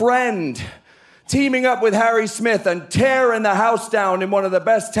 my friend, teaming up with Harry Smith and tearing the house down in one of the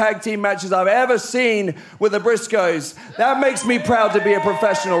best tag team matches I've ever seen with the Briscoes. That makes me proud to be a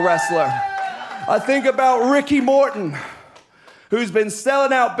professional wrestler. I think about Ricky Morton, who's been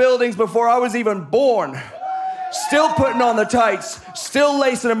selling out buildings before I was even born, still putting on the tights, still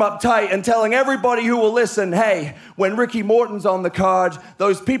lacing them up tight and telling everybody who will listen, hey, when Ricky Morton's on the card,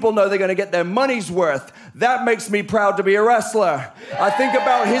 those people know they're going to get their money's worth. That makes me proud to be a wrestler. I think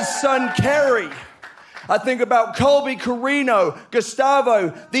about his son, Kerry. I think about Colby Carino,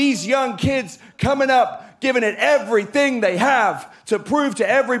 Gustavo, these young kids coming up, giving it everything they have to prove to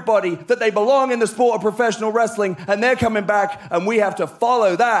everybody that they belong in the sport of professional wrestling, and they're coming back, and we have to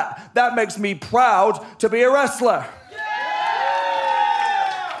follow that. That makes me proud to be a wrestler.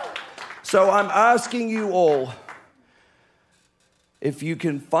 So I'm asking you all, if you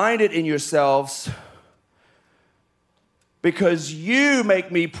can find it in yourselves, because you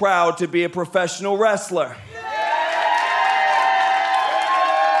make me proud to be a professional wrestler.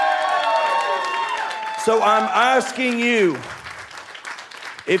 So I'm asking you,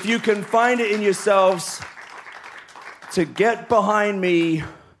 if you can find it in yourselves, to get behind me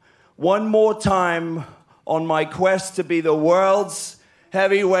one more time on my quest to be the world's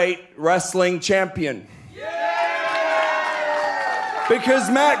heavyweight wrestling champion.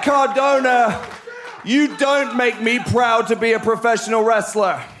 Because Matt Cardona, you don't make me proud to be a professional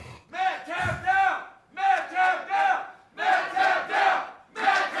wrestler. Matt, tap down! Matt, tap down! Matt, tap down!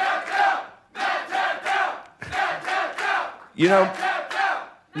 Matt, tap down! Matt, tap down! Matt, tap down! You know,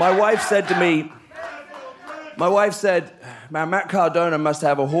 my wife said to me, man, Matt Cardona must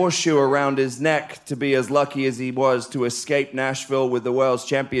have a horseshoe around his neck to be as lucky as he was to escape Nashville with the World's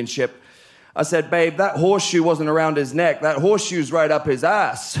Championship. I said, babe, that horseshoe wasn't around his neck. That horseshoe's right up his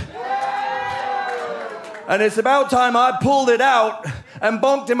ass. And it's about time I pulled it out and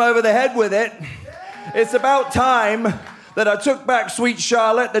bonked him over the head with it. It's about time that I took back Sweet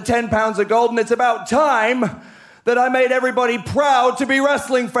Charlotte, the 10 pounds of gold, and it's about time that I made everybody proud to be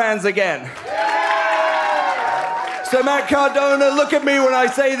wrestling fans again. So Matt Cardona, look at me when I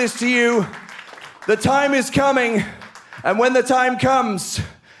say this to you. The time is coming, and when the time comes,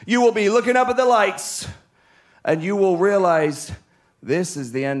 you will be looking up at the lights, and you will realize this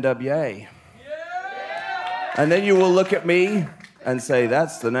is the NWA. And then you will look at me and say,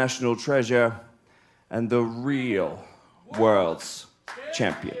 that's the national treasure and the real world's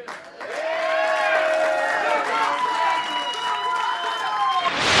champion.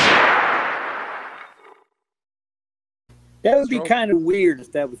 That would be kind of weird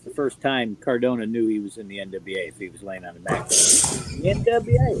if that was the first time Cardona knew he was in the NWA, if he was laying on the mat. The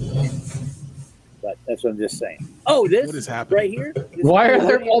NWA. But that's what I'm just saying. Oh, this what is happening right here? Why are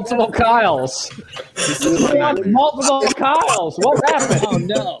there multiple Kyles? Multiple Kyles. What happened? Oh,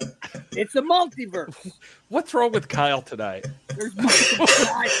 no. It's a multiverse. What's wrong with Kyle tonight? There's multiple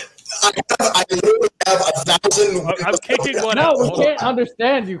Kyles. I literally have 1,000. I'm kicking one No, out. we Hold can't on.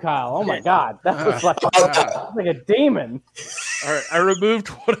 understand you, Kyle. Oh my God, that was like a demon. All right, I removed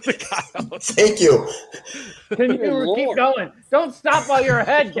one of the Kyles. Thank you. Can you keep going? Don't stop while you're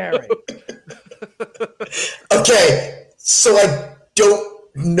ahead, Gary. Okay, so I don't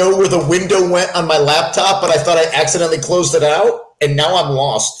know where the window went on my laptop, but I thought I accidentally closed it out, and now I'm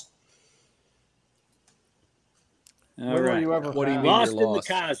lost. All right. What do you mean Lost you're in the lost?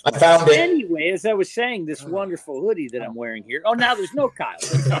 cosmos. I found it. Anyway, as I was saying, this wonderful hoodie that I'm wearing here. Oh, now there's no Kyle.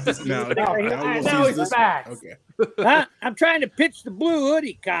 Now he's back. Okay. Huh? I'm trying to pitch the blue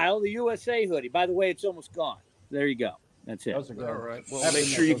hoodie, Kyle, the USA hoodie. By the way, it's almost gone. There you go. That's it. All right. Well, make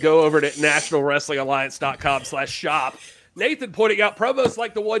sure you go over to nationalwrestlingalliance.com/shop. Nathan pointing out promos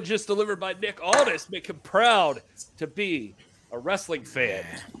like the one just delivered by Nick Aldis make him proud to be a wrestling fan.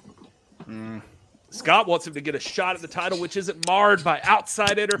 Scott wants him to get a shot at the title, which isn't marred by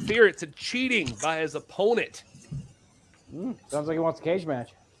outside interference and cheating by his opponent. Sounds like he wants a cage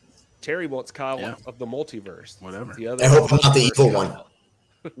match. Terry wants Kyle of the multiverse. Whatever. The other I hope I'm not the evil one.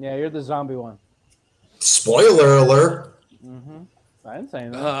 Yeah, you're the zombie one. Spoiler alert. I didn't say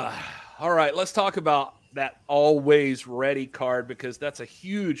anything. All right, let's talk about that always ready card, because that's a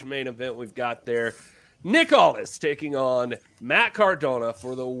huge main event we've got there. Nick Aldis taking on Matt Cardona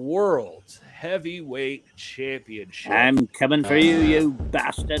for the World's Heavyweight Championship. I'm coming for you, you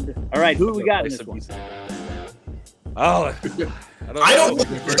bastard. All right, who we got in this one? Oh,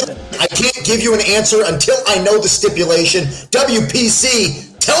 I can't give you an answer until I know the stipulation.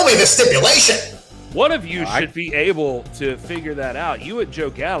 WPC, tell me the stipulation. One of you should be able to figure that out. You and Joe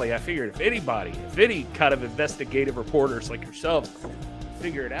Galley, I figured if any kind of investigative reporters like yourselves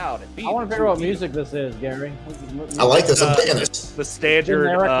figure it out. I want to figure out what music this is, Gary. I like this. I'm digging this. The standard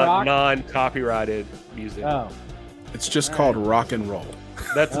non-copyrighted music. Oh. It's just called rock and roll.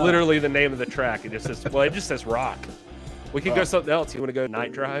 That's literally the name of the track. It just says, well, it just says rock. We can go something else. You want to go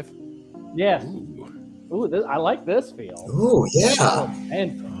Night Drive? Yes. Ooh, I like this feel. Ooh, yeah.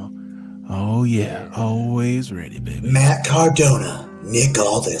 Oh, yeah. Always ready, baby. Matt Cardona, Nick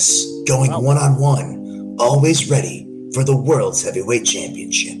Aldis, going one-on-one, always ready for the World's Heavyweight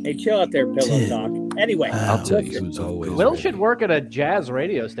Championship. Hey, chill out there, Pillow Talk. Anyway, I'll tell you who's always Will ready. should work at a jazz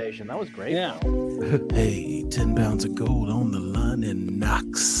radio station. That was great. Yeah. Hey, 10 pounds of gold on the line in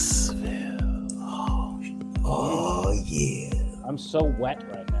Knoxville. Oh, yeah. I'm so wet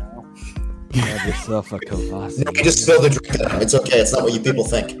right now. Have yourself a Kavasi. No, you just spilled the drink. It's okay. It's not what you people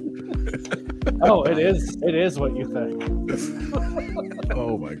think. Oh, it is. It is what you think.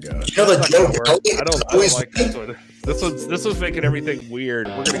 Oh my god. You know the joke? I don't like this one. This one's making everything weird.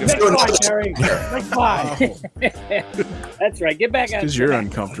 We're gonna Next go. five, Gary. Next five. That's right. Get back on. Because you're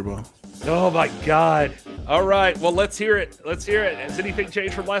uncomfortable. Oh my god! All right, well let's hear it. Let's hear it. Has anything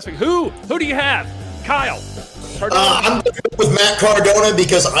changed from last week? Who do you have? Kyle. I'm with Matt Cardona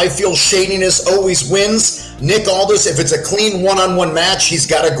because I feel shadiness always wins. Nick Aldis, if it's a clean one-on-one match, he's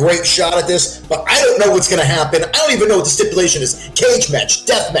got a great shot at this. But I don't know what's going to happen. I don't even know what the stipulation is. Cage match,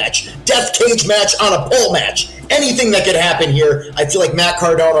 death cage match on a pole match. Anything that could happen here. I feel like Matt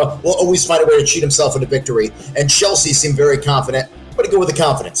Cardona will always find a way to cheat himself into victory. And Chelsea seemed very confident. But to go with the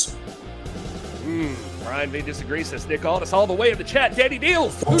confidence. Ryan may disagree, says Nick Aldis all the way in the chat. Daddy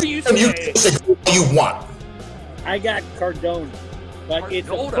Deals, who do you say? You want. I got Cardona, but it's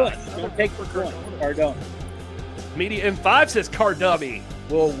a push. Don't take the point. Cardona. Media M5 says Cardummy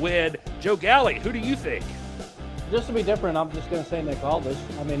will win. Joe Galley, who do you think? Just to be different, I'm just going to say Nick Aldis.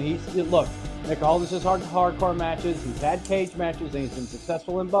 I mean, Nick Aldis has hardcore matches. He's had cage matches, and he's been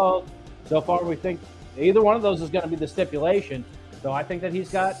successful in both. So far, we think either one of those is going to be the stipulation. So I think that he's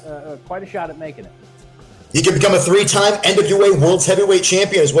got quite a shot at making it. He can become a 3-time NWA World's Heavyweight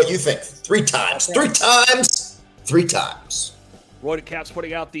Champion is what you think. 3 times. 3 times. 3 times. Roy Cap's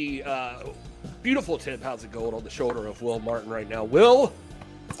putting out the beautiful 10 pounds of gold on the shoulder of Will Martin right now. Will,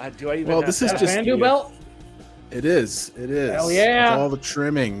 do I even this is just Fandu belt? It is. It is. Hell yeah. With all the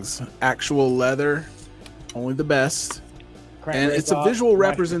trimmings, actual leather, only the best. And it's a visual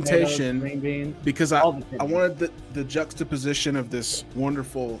representation because I wanted the juxtaposition of this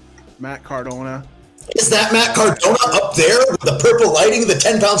wonderful Matt Cardona. Is that Matt Cardona up there with the purple lighting, the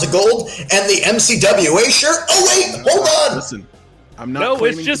 10 pounds of gold, and the MCWA shirt? Oh, wait, hold on. Listen, I'm not. No,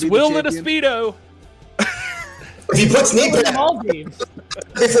 it's just Will in a Speedo. If he puts knee pad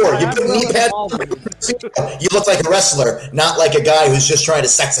before, you put knee pad, you look like a wrestler, not like a guy who's just trying to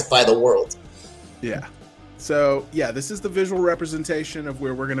sexify the world. Yeah. So, yeah, this is the visual representation of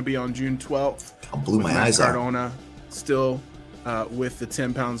where we're going to be on June 12th. I blew my eyes out. Cardona still with the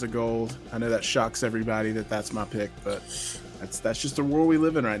 10 pounds of gold. I know that shocks everybody that's my pick, but that's just the world we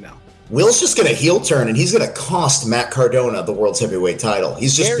live in right now. Will's just going to heel turn, and he's going to cost Matt Cardona the World's Heavyweight title.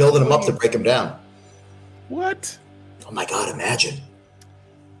 He's just building him up to break him down. What? Oh, my God, imagine.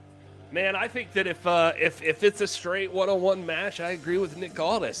 Man, I think that if it's a straight one-on-one match, I agree with Nick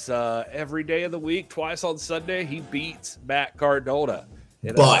Aldis. Every day of the week, twice on Sunday, he beats Matt Cardona.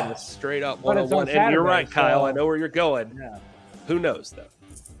 But straight up But it's one-on-one. on And you're Saturday, right, Kyle. so- I know where you're going. Yeah. Who knows, though?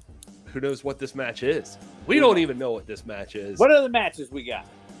 Who knows what this match is? We don't even know what this match is. What are the matches we got?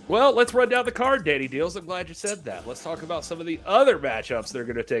 Well, let's run down the card, Danny Deals. I'm glad you said that. Let's talk about some of the other matchups that are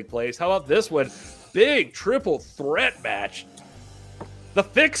going to take place. How about this one? Big triple threat match. The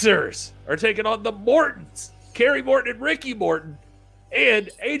Fixers are taking on the Mortons. Kerry Morton and Ricky Morton. And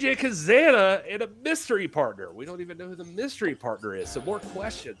AJ Kazana and a mystery partner. We don't even know who the mystery partner is. So more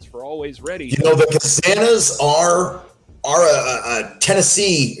questions for Always Ready. You know, the Kazanas are a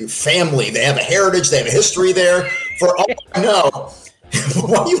Tennessee family. They have a heritage. They have a history there. For all I know.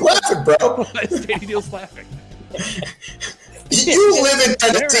 Why are you laughing, bro? Why is Danny Deals laughing? You live in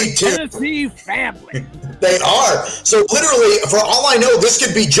Tennessee, too. Tennessee family. They are. So literally, for all I know, this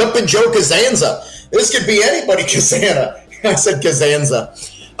could be Jumpin' Joe Kazanza. This could be anybody Kazana. I said Kazanza.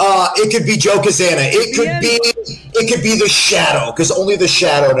 It could be Joe Kazana. It could be the Shadow, because only the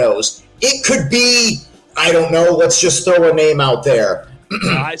Shadow knows. It could be, I don't know, let's just throw a name out there.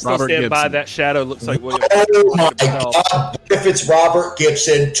 I still stand by that. Shadow looks like William. Oh my God. If it's Robert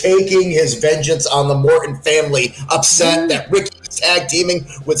Gibson taking his vengeance on the Morton family, upset that Ricky is tag teaming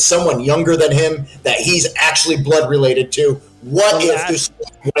with someone younger than him that he's actually blood related to. What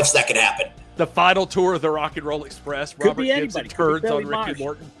if that could happen? the final tour of the Rock and Roll Express. Could Robert be Gibson anybody. Could be turns on Billy Ricky Marsh.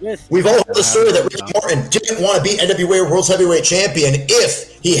 Morton. Yes. We've all heard the story that Ricky Morton didn't want to be NWA World's Heavyweight Champion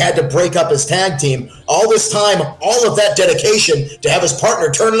if he had to break up his tag team. All this time, all of that dedication to have his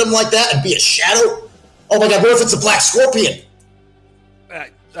partner turn on him like that and be a shadow. Oh my God, what if it's a Black Scorpion?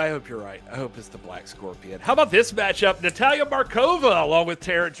 I hope you're right. I hope it's the Black Scorpion. How about this matchup? Natalia Markova along with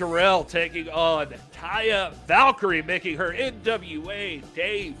Taryn Terrell taking on Taya Valkyrie, making her NWA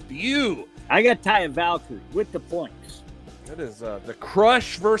debut. I got Taya Valkyrie with the points. That is the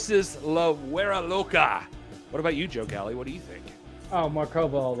Crush versus La Huera Loca. What about you, Joe Galley? What do you think? Oh,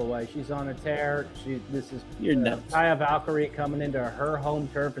 Markova all the way. She's on a tear. This is nuts. Taya Valkyrie coming into her home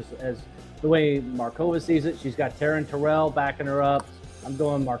turf as the way Markova sees it. She's got Taryn Terrell backing her up. I'm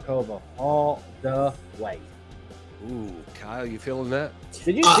going Markova all the way. Ooh, Kyle, you feeling that?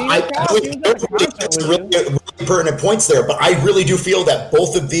 Did you see really pertinent points there, but I really do feel that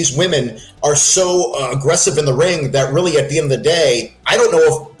both of these women are so aggressive in the ring that really at the end of the day, I don't know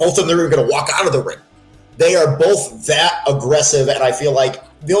if both of them are going to walk out of the ring. They are both that aggressive, and I feel like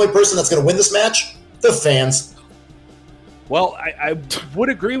the only person that's going to win this match, the fans. Well, I would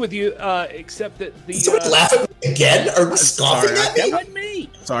agree with you, except that the Someone laugh at me again? Are scoffing at me? That wasn't me.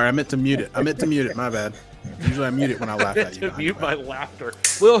 Sorry, I meant to mute it. My bad. Usually I mute it when I laugh at you. to mute my laughter.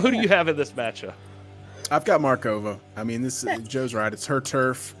 Will, who do you have in this matchup? I've got Markova. I mean, Joe's right. It's her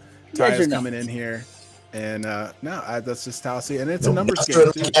turf. Taya's coming in here. And that's just how I see it. And it's a numbers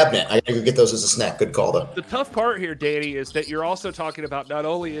game, too. Cabinet. I gotta go get those as a snack. Good call, though. The tough part here, Danny, is that you're also talking about not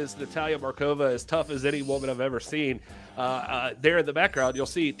only is Natalia Markova as tough as any woman I've ever seen, there in the background, you'll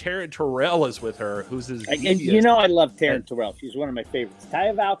see Taryn Terrell is with her, who's as And you know I love Taryn Terrell. She's one of my favorites.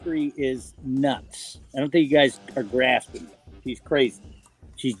 Taya Valkyrie is nuts. I don't think you guys are grasping it. She's crazy.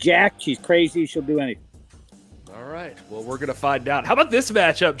 She's jacked. She's crazy. She'll do anything. All right. Well, we're going to find out. How about this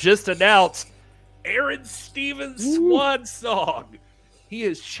matchup just announced? Aaron Stevens' swan song. He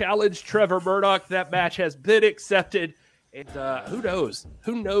has challenged Trevor Murdoch. That match has been accepted. And who knows?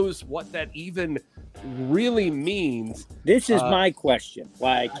 Who knows what that even really means? This is my question,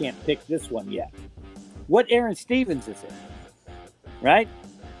 why I can't pick this one yet. What Aaron Stevens is it? Right?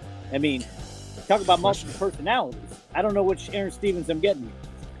 I mean, talk about multiple personalities. I don't know which Aaron Stevens I'm getting here.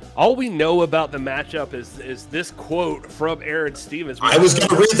 All we know about the matchup is this quote from Aaron Stevens. I was going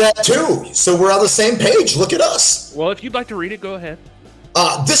to read that too, so we're on the same page. Look at us. Well, if you'd like to read it, go ahead.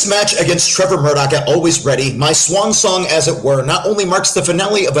 This match against Trevor Murdoch at Always Ready, my swan song as it were, not only marks the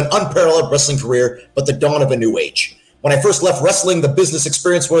finale of an unparalleled wrestling career, but the dawn of a new age. When I first left wrestling, the business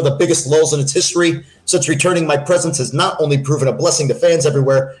experienced one of the biggest lulls in its history. Since returning, my presence has not only proven a blessing to fans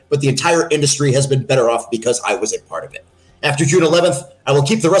everywhere, but the entire industry has been better off because I was a part of it. After June 11th, I will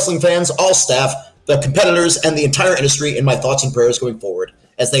keep the wrestling fans, all staff, the competitors, and the entire industry in my thoughts and prayers going forward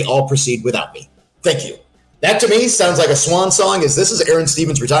as they all proceed without me. Thank you. That to me sounds like a swan song, as this is Aaron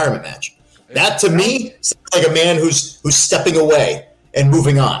Stevens' retirement match. That to me sounds like a man who's stepping away and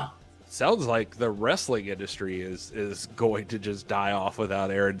moving on. Sounds like the wrestling industry is going to just die off without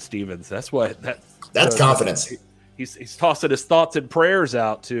Aaron Stevens. That's confidence. He's tossing his thoughts and prayers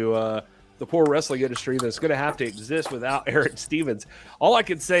out to the poor wrestling industry that's going to have to exist without Aaron Stevens. All I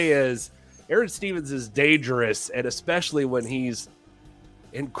can say is Aaron Stevens is dangerous, and especially when he's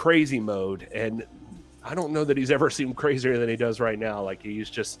in crazy mode. And I don't know that he's ever seemed crazier than he does right now. Like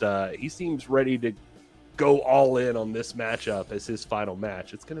he's just he seems ready to go all in on this matchup as his final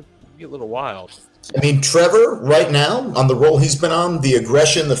match. It's going to be a little wild. I mean, Trevor, right now, on the role he's been on, the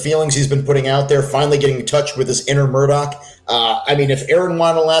aggression, the feelings he's been putting out there, finally getting in touch with his inner Murdoch. I mean, if Aaron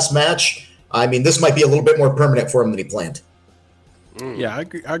won a last match, I mean, this might be a little bit more permanent for him than he planned. Yeah,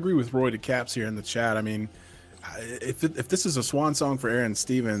 I agree with Roy DeCaps here in the chat. I mean, if this is a swan song for Aaron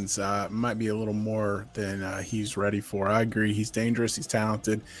Stevens, it might be a little more than he's ready for. I agree. He's dangerous. He's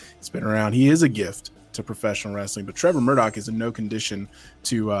talented. He's been around. He is a gift to professional wrestling, but Trevor Murdoch is in no condition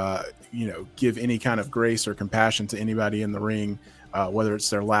to give any kind of grace or compassion to anybody in the ring, whether it's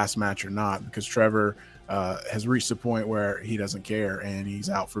their last match or not, because Trevor has reached a point where he doesn't care, and he's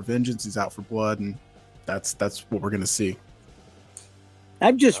out for vengeance. He's out for blood, and that's what we're going to see.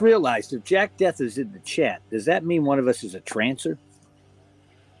 I've just realized if Jack Death is in the chat, does that mean one of us is a trancer?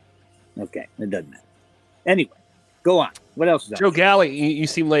 Okay, it doesn't matter. Anyway, go on. What else is that? Joe Galley, you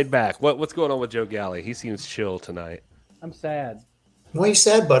seem laid back. What's going on with Joe Galley? He seems chill tonight. I'm sad. Why are you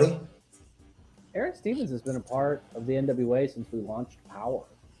sad, buddy? Aaron Stevens has been a part of the NWA since we launched Power.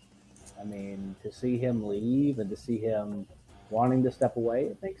 I mean, to see him leave and to see him wanting to step away,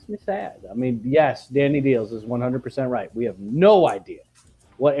 it makes me sad. I mean, yes, Danny Deals is 100% right. We have no idea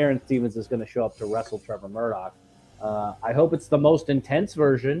what Aaron Stevens is going to show up to wrestle Trevor Murdoch. I hope it's the most intense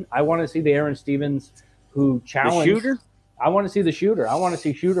version. I want to see the Aaron Stevens who challenged. The shooter? I want to see the shooter. I want to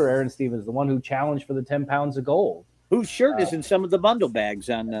see shooter Aaron Stevens, the one who challenged for the 10 pounds of gold. Whose shirt is in some of the bundle bags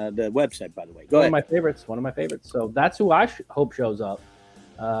on the website, by the way. Go One ahead. of my favorites. One of my favorites. So that's who I hope shows up,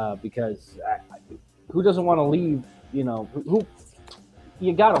 because who doesn't want to leave? You know, who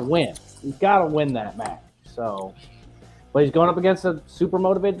you got to win. You got to win that match. So, but he's going up against a super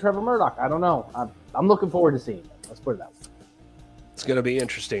motivated Trevor Murdoch. I don't know. I'm looking forward to seeing it. Let's put it that way. It's going to be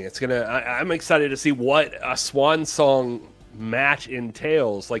interesting. I'm excited to see what a Swan Song match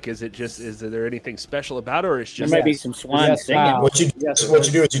entails. Like, is there anything special about it, or it's just there might be some swan singing? What you do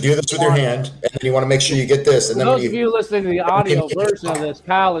is you do this with your hand, and then you want to make sure you get this. And For then those of you listening to the audio version of this,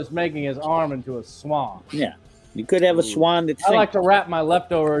 Kyle is making his arm into a swan. Yeah, you could have a swan that's. I like to wrap my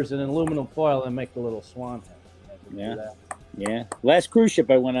leftovers in aluminum foil and make the little swan head. Yeah. Last cruise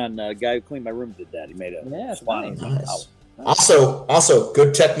ship I went on, a guy who cleaned my room did that. He made a swan. Nice. Also,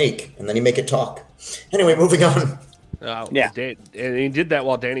 good technique, and then you make it talk. Anyway, moving on. And he did that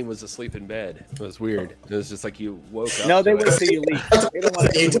while Danny was asleep in bed. It was weird. It was just like you woke up. No, they wait till you leave. They don't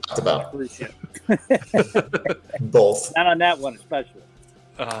want you talked about cruise ship. Both. Not on that one, especially.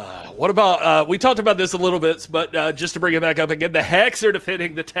 What about we talked about this a little bit, but just to bring it back up again, the Hex are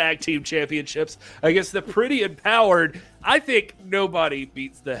defending the tag team championships against the Pretty Empowered. I think nobody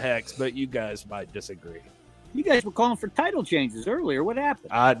beats the Hex, but you guys might disagree. You guys were calling for title changes earlier. What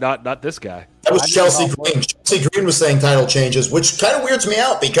happened? Not this guy. That was Chelsea Green. Chelsea Green was saying title changes, which kind of weirds me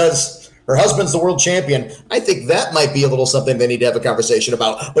out because her husband's the world champion. I think that might be a little something they need to have a conversation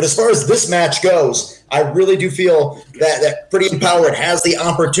about. But as far as this match goes, I really do feel that Pretty Empowered has the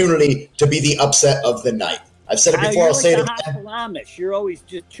opportunity to be the upset of the night. I've said it before. I'll say it again. Amish. You're always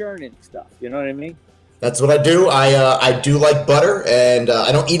just churning stuff. You know what I mean? That's what I do. I do like butter, and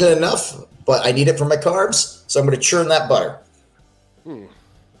I don't eat it enough, but I need it for my carbs, so I'm going to churn that butter. I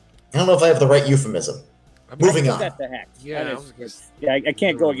don't know if I have the right euphemism. Moving on. What the heck? I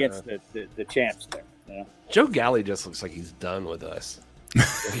can't go against the champs there. You know? Joe Galley just looks like he's done with us.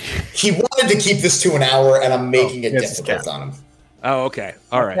 He wanted to keep this to an hour, and I'm making it difficult on him. Oh, okay.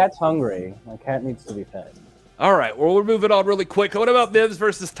 All right. My cat's hungry. My cat needs to be fed. All right. Well, we're moving on really quick. What about Mims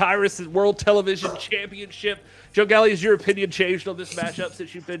versus Tyrus World Television Championship? Joe Galley, has your opinion changed on this matchup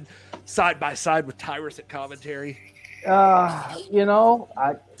since you've been side by side with Tyrus at commentary? You know,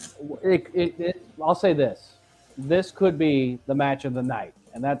 I'll say this. This could be the match of the night,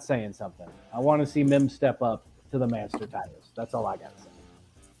 and that's saying something. I want to see Mims step up to the master titles. That's all I got to say.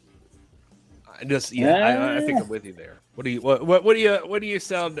 I think I'm with you there. What do you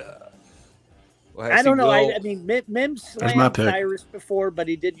sound? I don't know. I mean, Mims slammed Tyrus before, but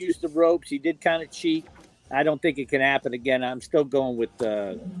he did use the ropes. He did kind of cheat. I don't think it can happen again. I'm still going with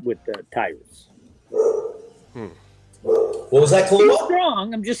Tyrus. What was that, Kahlua? He's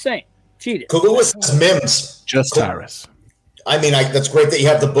strong. I'm just saying. Cheated. Kahlua says Mims. Just Tyrus. I mean, that's great that you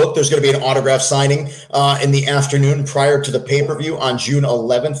have the book. There's going to be an autograph signing in the afternoon prior to the pay-per-view on June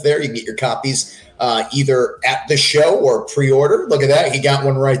 11th there. You can get your copies either at the show or pre-order. Look at that. He got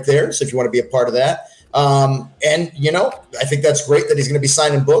one right there. So if you want to be a part of that. And, you know, I think that's great that he's going to be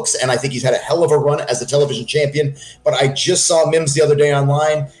signing books. And I think he's had a hell of a run as the television champion. But I just saw Mims the other day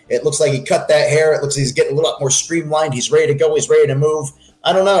online. It looks like he cut that hair. It looks like he's getting a little more streamlined. He's ready to go. He's ready to move.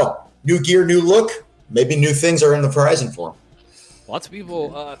 I don't know. New gear, new look. Maybe new things are in the horizon for him. Lots of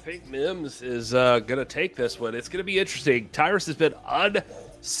people think Mims is going to take this one. It's going to be interesting. Tyrus has been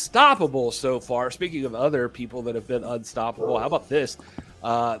unstoppable so far. Speaking of other people that have been unstoppable, how about this?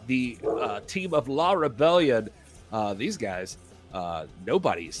 The team of La Rebellion, these guys,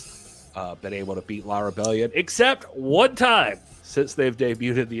 nobody's been able to beat La Rebellion except one time since they've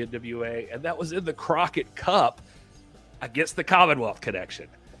debuted in the NWA, and that was in the Crockett Cup against the Commonwealth Connection.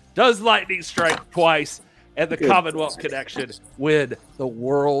 Does Lightning strike twice, and the Commonwealth Connection win the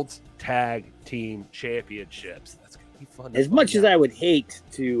World's Tag Team Championships. That's going to be fun. As much as I would hate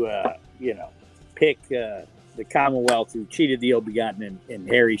to, pick the Commonwealth who cheated the ill-begotten and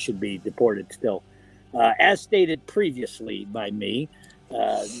Harry should be deported still. As stated previously by me,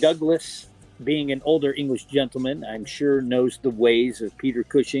 Douglas, being an older English gentleman, I'm sure knows the ways of Peter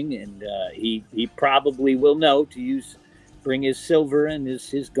Cushing, and he probably will know to bring his silver and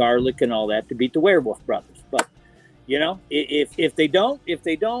his garlic and all that to beat the Werewolf Brothers. But you know, if they don't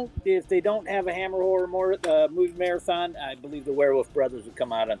have a Hammer Horror movie marathon, I believe the Werewolf Brothers will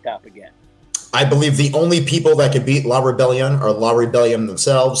come out on top again. I believe the only people that can beat La Rebellion are La Rebellion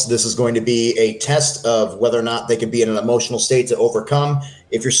themselves. This is going to be a test of whether or not they can be in an emotional state to overcome.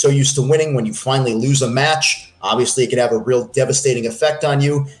 If you're so used to winning, when you finally lose a match, obviously it can have a real devastating effect on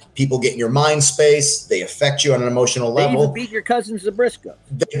you. People get in your mind space. They affect you on an emotional They level. even beat your cousins, the Briscoes.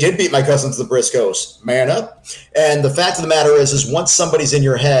 They did beat my cousins, the Briscoes. Man up. And the fact of the matter is once somebody's in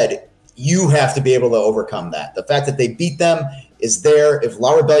your head, you have to be able to overcome that. The fact that they beat them is there. If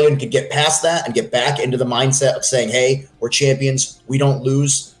La Rebellion could get past that and get back into the mindset of saying, hey, we're champions, we don't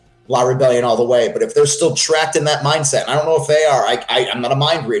lose, La Rebellion all the way. But if they're still trapped in that mindset, and I don't know if they are, I'm not a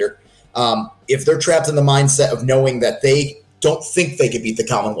mind reader. If they're trapped in the mindset of knowing that they don't think they could beat the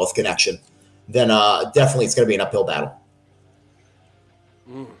Commonwealth Connection, then definitely it's going to be an uphill battle.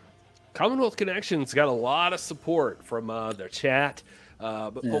 Commonwealth Connection's got a lot of support from their chat,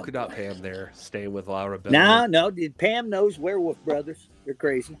 but Polka Dot Pam there, staying with La Rebellion. No, Pam knows Werewolf Brothers. They're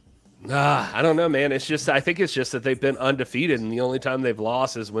crazy. I don't know, man. I think it's just that they've been undefeated, and the only time they've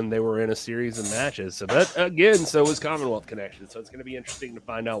lost is when they were in a series of matches. So that, again, so is Commonwealth Connection. So it's going to be interesting to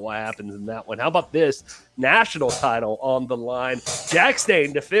find out what happens in that one. How about this national title on the line? Jack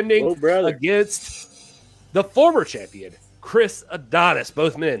Stane defending against the former champion, Chris Adonis.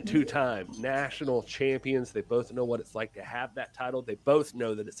 Both men, two-time national champions. They both know what it's like to have that title. They both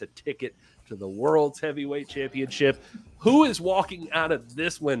know that it's a ticket to the World's Heavyweight Championship. Who is walking out of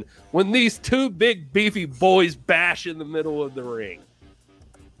this one when these two big beefy boys bash in the middle of the ring?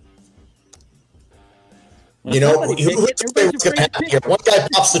 You know, what's going to happen here? One guy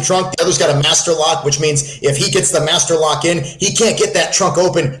pops the trunk, the other's got a master lock, which means if he gets the master lock in, he can't get that trunk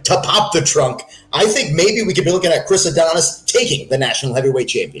open to pop the trunk. I think maybe we could be looking at Chris Adonis taking the National Heavyweight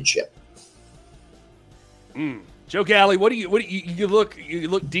Championship. Joe Galli, what do you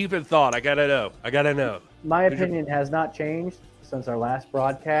look deep in thought? I gotta know. My opinion has not changed since our last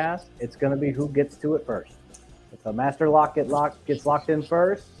broadcast. It's going to be who gets to it first. If the master lock gets locked in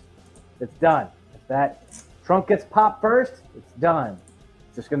first, it's done. If that trunk gets popped first, it's done.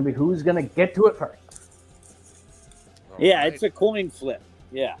 It's just going to be who's going to get to it first. Yeah, it's a coin flip.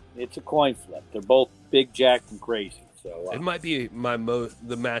 Yeah, it's a coin flip. They're both big, jacked, and crazy. So it might be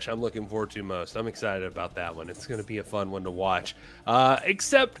the match I'm looking forward to most. I'm excited about that one. It's going to be a fun one to watch.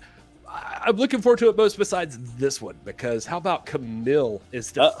 Except I'm looking forward to it most besides this one, because how about Camille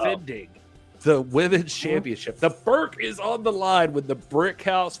is defending the Women's Championship? The Burke is on the line with the Brick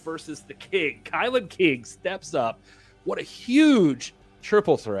House versus the King. Kylan King steps up. What a huge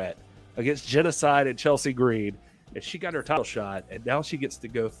triple threat against Genocide and Chelsea Green. And she got her title shot, and now she gets to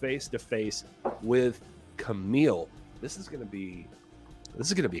go face-to-face with Camille. This is going to be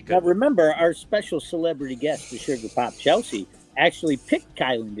a good Now, remember, our special celebrity guest, the Sugar Pop Chelsea, actually picked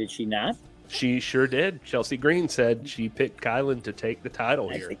Kylan, did she not? She sure did. Chelsea Green said she picked Kylan to take the title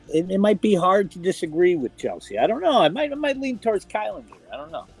here. It might be hard to disagree with Chelsea. I don't know. I might lean towards Kylan here. I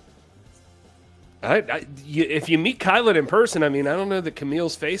don't know. If you meet Kylan in person, I mean, I don't know that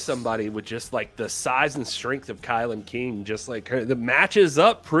Camille's faced somebody with just like the size and strength of Kylan King. Just like her, the matches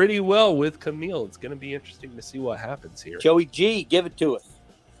up pretty well with Camille. It's going to be interesting to see what happens here. Joey G, give it to us.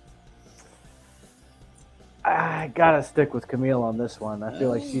 I gotta stick with Camille on this one. I feel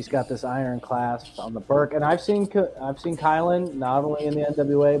like she's got this iron clasp on the Burke, and I've seen Kylan not only in the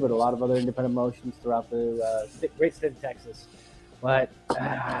NWA but a lot of other independent motions throughout the great state of Texas. But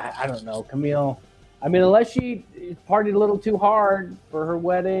I don't know, Camille. I mean, unless she partied a little too hard for her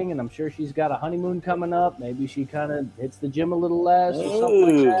wedding, and I'm sure she's got a honeymoon coming up. Maybe she kind of hits the gym a little less or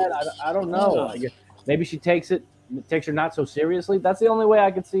something like that. I don't know. Maybe she takes her not so seriously. That's the only way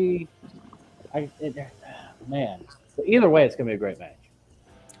I could see. Man, but either way, it's going to be a great match.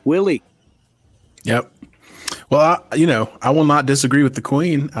 Willie. Yep. Well, I will not disagree with the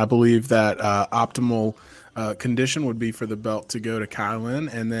Queen. I believe that optimal condition would be for the belt to go to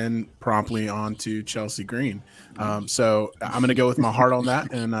Kylan and then promptly on to Chelsea Green. So I'm going to go with my heart on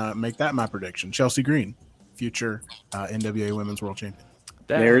that and make that my prediction. Chelsea Green, future NWA Women's World Champion.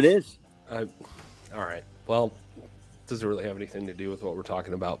 There it is. All right. Well, doesn't really have anything to do with what we're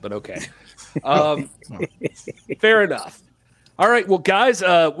talking about, but okay. Fair enough. All right, well, guys,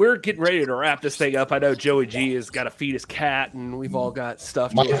 we're getting ready to wrap this thing up. I know Joey G has got to feed his cat, and we've all got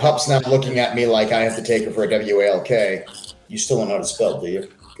stuff. My pup's not looking at me like I have to take her for a WALK. You still don't know how to spell, do you?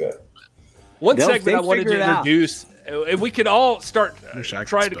 Good. One segment I wanted to introduce, and we could all start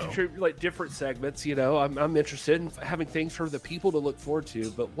trying to contribute like different segments. I'm interested in having things for the people to look forward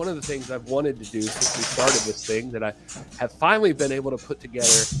to. But one of the things I've wanted to do since we started this thing that I have finally been able to put together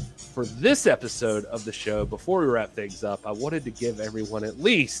for this episode of the show before we wrap things up, I wanted to give everyone at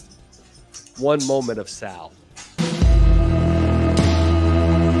least one moment of Sal.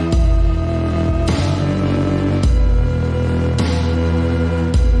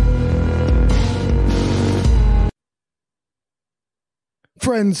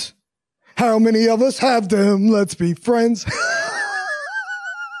 Friends. How many of us have them? Let's be friends.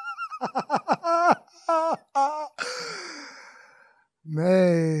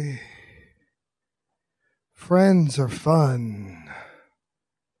 May. Friends are fun.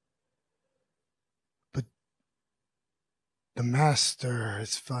 But the master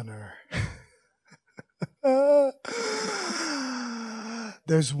is funner.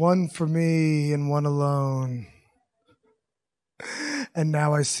 There's one for me and one alone. And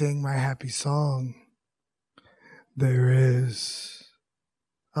now I sing my happy song. There is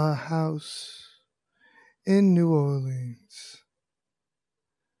a house in New Orleans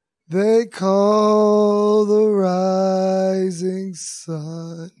they call the rising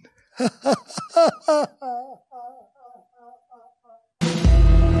sun.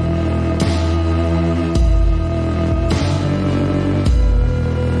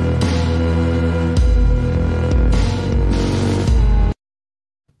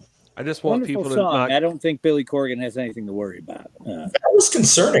 I just want Wonderful people to song. not. I don't think Billy Corgan has anything to worry about. That was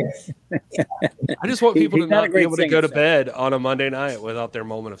concerning. I just want people to He's not a not be great able to singer, go to so. bed on a Monday night without their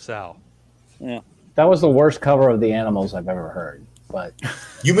moment of Sal. Yeah. That was the worst cover of the Animals I've ever heard. But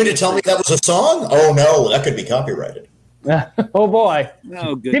You mean to tell me that was a song? Oh no, that could be copyrighted. oh boy,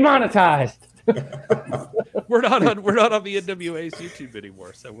 no, good. Demonetized. We're not on the NWA's YouTube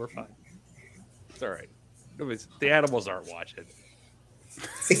anymore, so we're fine. It's all right. The animals aren't watching.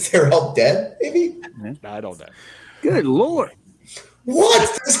 Think they're all dead? Maybe. No, I don't know. Good Lord.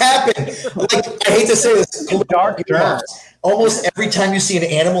 What? This happened? Like, I hate to say this. Dark turn. Almost every time you see an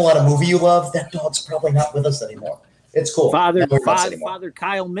animal on a movie you love, that dog's probably not with us anymore. It's cool. Father Not with us anymore. Father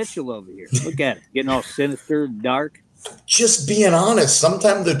Kyle Mitchell over here. Look at it. Getting all sinister and dark. Just being honest.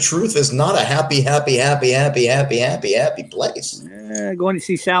 Sometimes the truth is not a happy place. Going to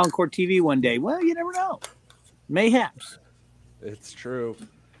see Sal on Court TV one day. Well, you never know. Mayhaps. It's true.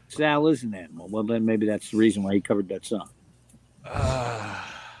 Sal is an animal. Well, then maybe that's the reason why he covered that song.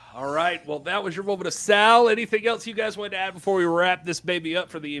 All right. Well, that was your moment of Sal. Anything else you guys want to add before we wrap this baby up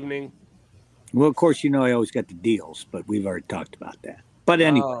for the evening? Well, of course, you know I always got the deals, but we've already talked about that. But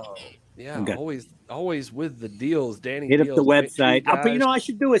anyway. Yeah, Okay. always with the deals, Danny. Hit up Deals. the Make sure website. guys- You know, I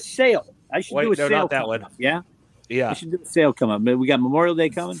should do a sale. I should do a no, sale. not that come one. up, yeah? Yeah. I should do a sale come up. We got Memorial Day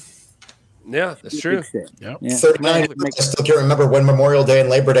coming. Yeah, that's true. Yeah. 39. I still can't remember when Memorial Day and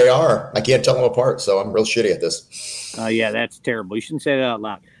Labor Day are. I can't tell them apart, so I'm real shitty at this. Yeah, that's terrible. You shouldn't say that out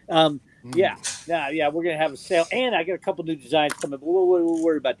loud. Yeah, we're gonna have a sale, and I got a couple new designs coming. But we'll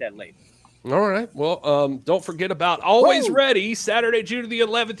worry about that later. All right. Well, don't forget about Always Ready, Saturday, June the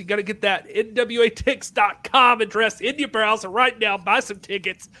 11th. You got to get that NWATix.com address in your browser right now. Buy some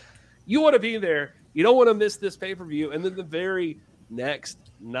tickets. You want to be there. You don't want to miss this pay-per-view. And then the very next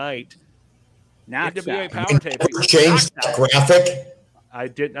night, NWA Power Taping. Change that graphic. I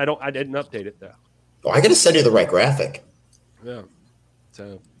didn't update it though. Oh, I got to send you the right graphic. Yeah.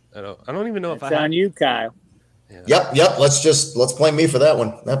 So I don't even know if It's I have. on you, Kyle. Yep. Let's blame me for that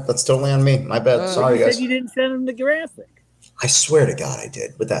one. That's totally on me. My bad. Sorry, you guys. said you didn't send him the graphic. I swear to God I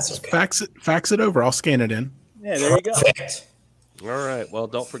did, but that's okay. Fax it over. I'll scan it in. Yeah, there you go. Perfect. All right. Well,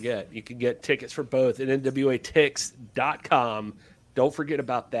 don't forget. You can get tickets for both at NWATix.com. Don't forget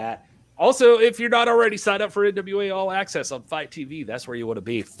about that. Also, if you're not already signed up for NWA All Access on Fight TV, that's where you want to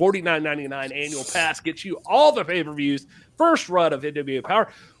be. $49.99 annual pass gets you all the pay-per-views. First run of NWA Power,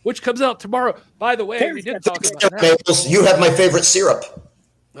 which comes out tomorrow. By the way, we did talk about that. Maples, you have my favorite syrup.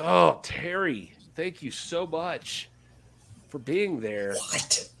 Oh, Terry, thank you so much for being there.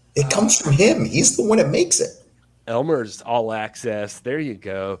 What? It comes from him. He's the one that makes it. Elmer's All Access. There you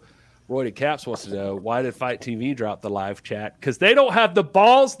go. Roy Caps wants to know, why did Fight TV drop the live chat? Because they don't have the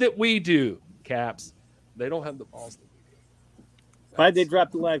balls that we do, Caps. They don't have the balls that we do. Why'd they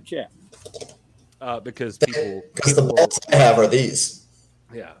drop the live chat? Because Because the balls I have are these.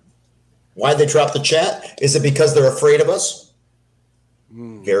 Yeah. Why they drop the chat? Is it because they're afraid of us?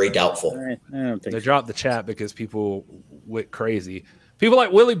 Very doubtful. I don't think They dropped the chat because people went crazy. People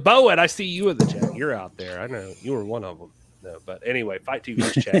like Willie Bowen, I see you in the chat. You're out there. I know you were one of them. No, but anyway, Fight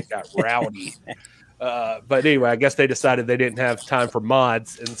TV's chat got rowdy. But anyway, I guess they decided they didn't have time for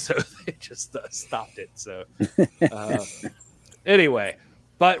mods, and so they just stopped it. So anyway,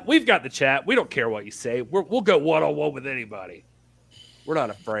 but we've got the chat. We don't care what you say. We'll go one-on-one with anybody. We're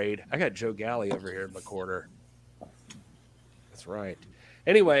not afraid. I got Joe Galley over here in my corner. That's right.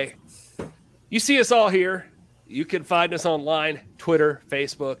 Anyway, you see us all here. You can find us online, Twitter,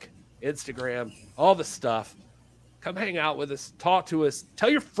 Facebook, Instagram, all the stuff. Come hang out with us. Talk to us. Tell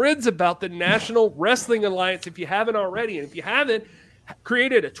your friends about the National Wrestling Alliance if you haven't already. And if you haven't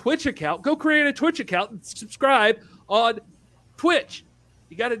created a Twitch account, go create a Twitch account and subscribe on Twitch.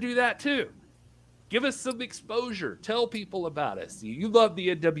 You got to do that too. Give us some exposure. Tell people about us. You love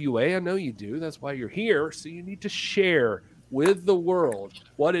the NWA. I know you do. That's why you're here. So you need to share with the world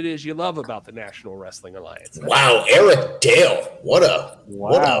what it is you love about the National Wrestling Alliance. Wow, Eric Dale. What a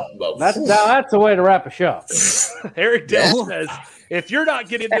That's a way to wrap a show. Eric Dale says, if you're not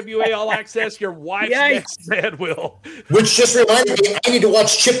getting NWA All Access, your wife's next man will. Which just reminded me, I need to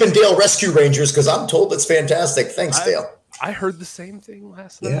watch Chip and Dale Rescue Rangers because I'm told it's fantastic. Thanks, Dale. I heard the same thing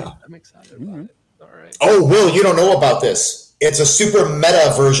last night. I'm excited about it. All right. Oh, Will, you don't know about this. It's a super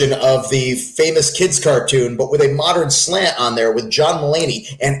meta version of the famous kids cartoon, but with a modern slant on there with John Mulaney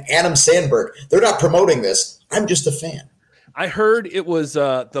and Adam Sandberg. They're not promoting this. I'm just a fan. I heard it was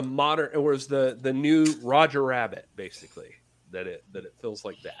the new Roger Rabbit, basically. That it feels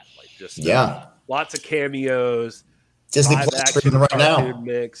like that. Like just lots of cameos. Disney Plus streaming right now.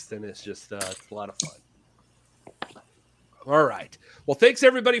 Mixed, and it's just it's a lot of fun. All right. Well, thanks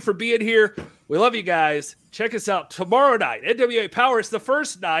everybody for being here. We love you guys. Check us out tomorrow night. NWA Power is the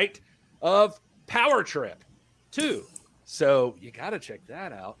first night of Power Trip 2. So you got to check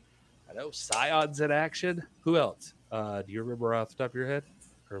that out. I know Scion's in action. Who else? Do you remember off the top of your head?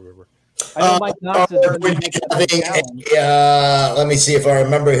 I remember. I know Mike Knox is let me see if I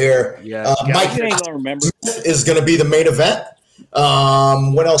remember here. Mike is going to be the main event.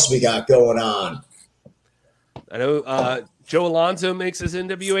 What else we got going on? I know Joe Alonzo makes his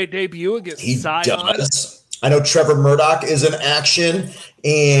NWA debut against Scion. Does. I know Trevor Murdoch is in action.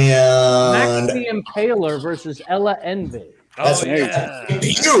 And Max the Impaler versus Ella Envy. That's get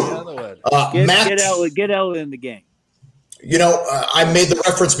Ella in the game. You know, I made the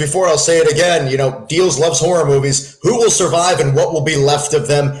reference before. I'll say it again. You know, Deals loves horror movies. Who will survive and what will be left of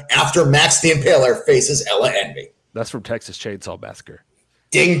them after Max the Impaler faces Ella Envy? That's from Texas Chainsaw Massacre.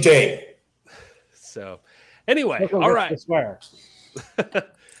 Ding, ding. So, anyway, all right.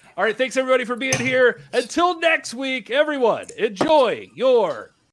 All right, thanks everybody for being here. Until next week, everyone, enjoy your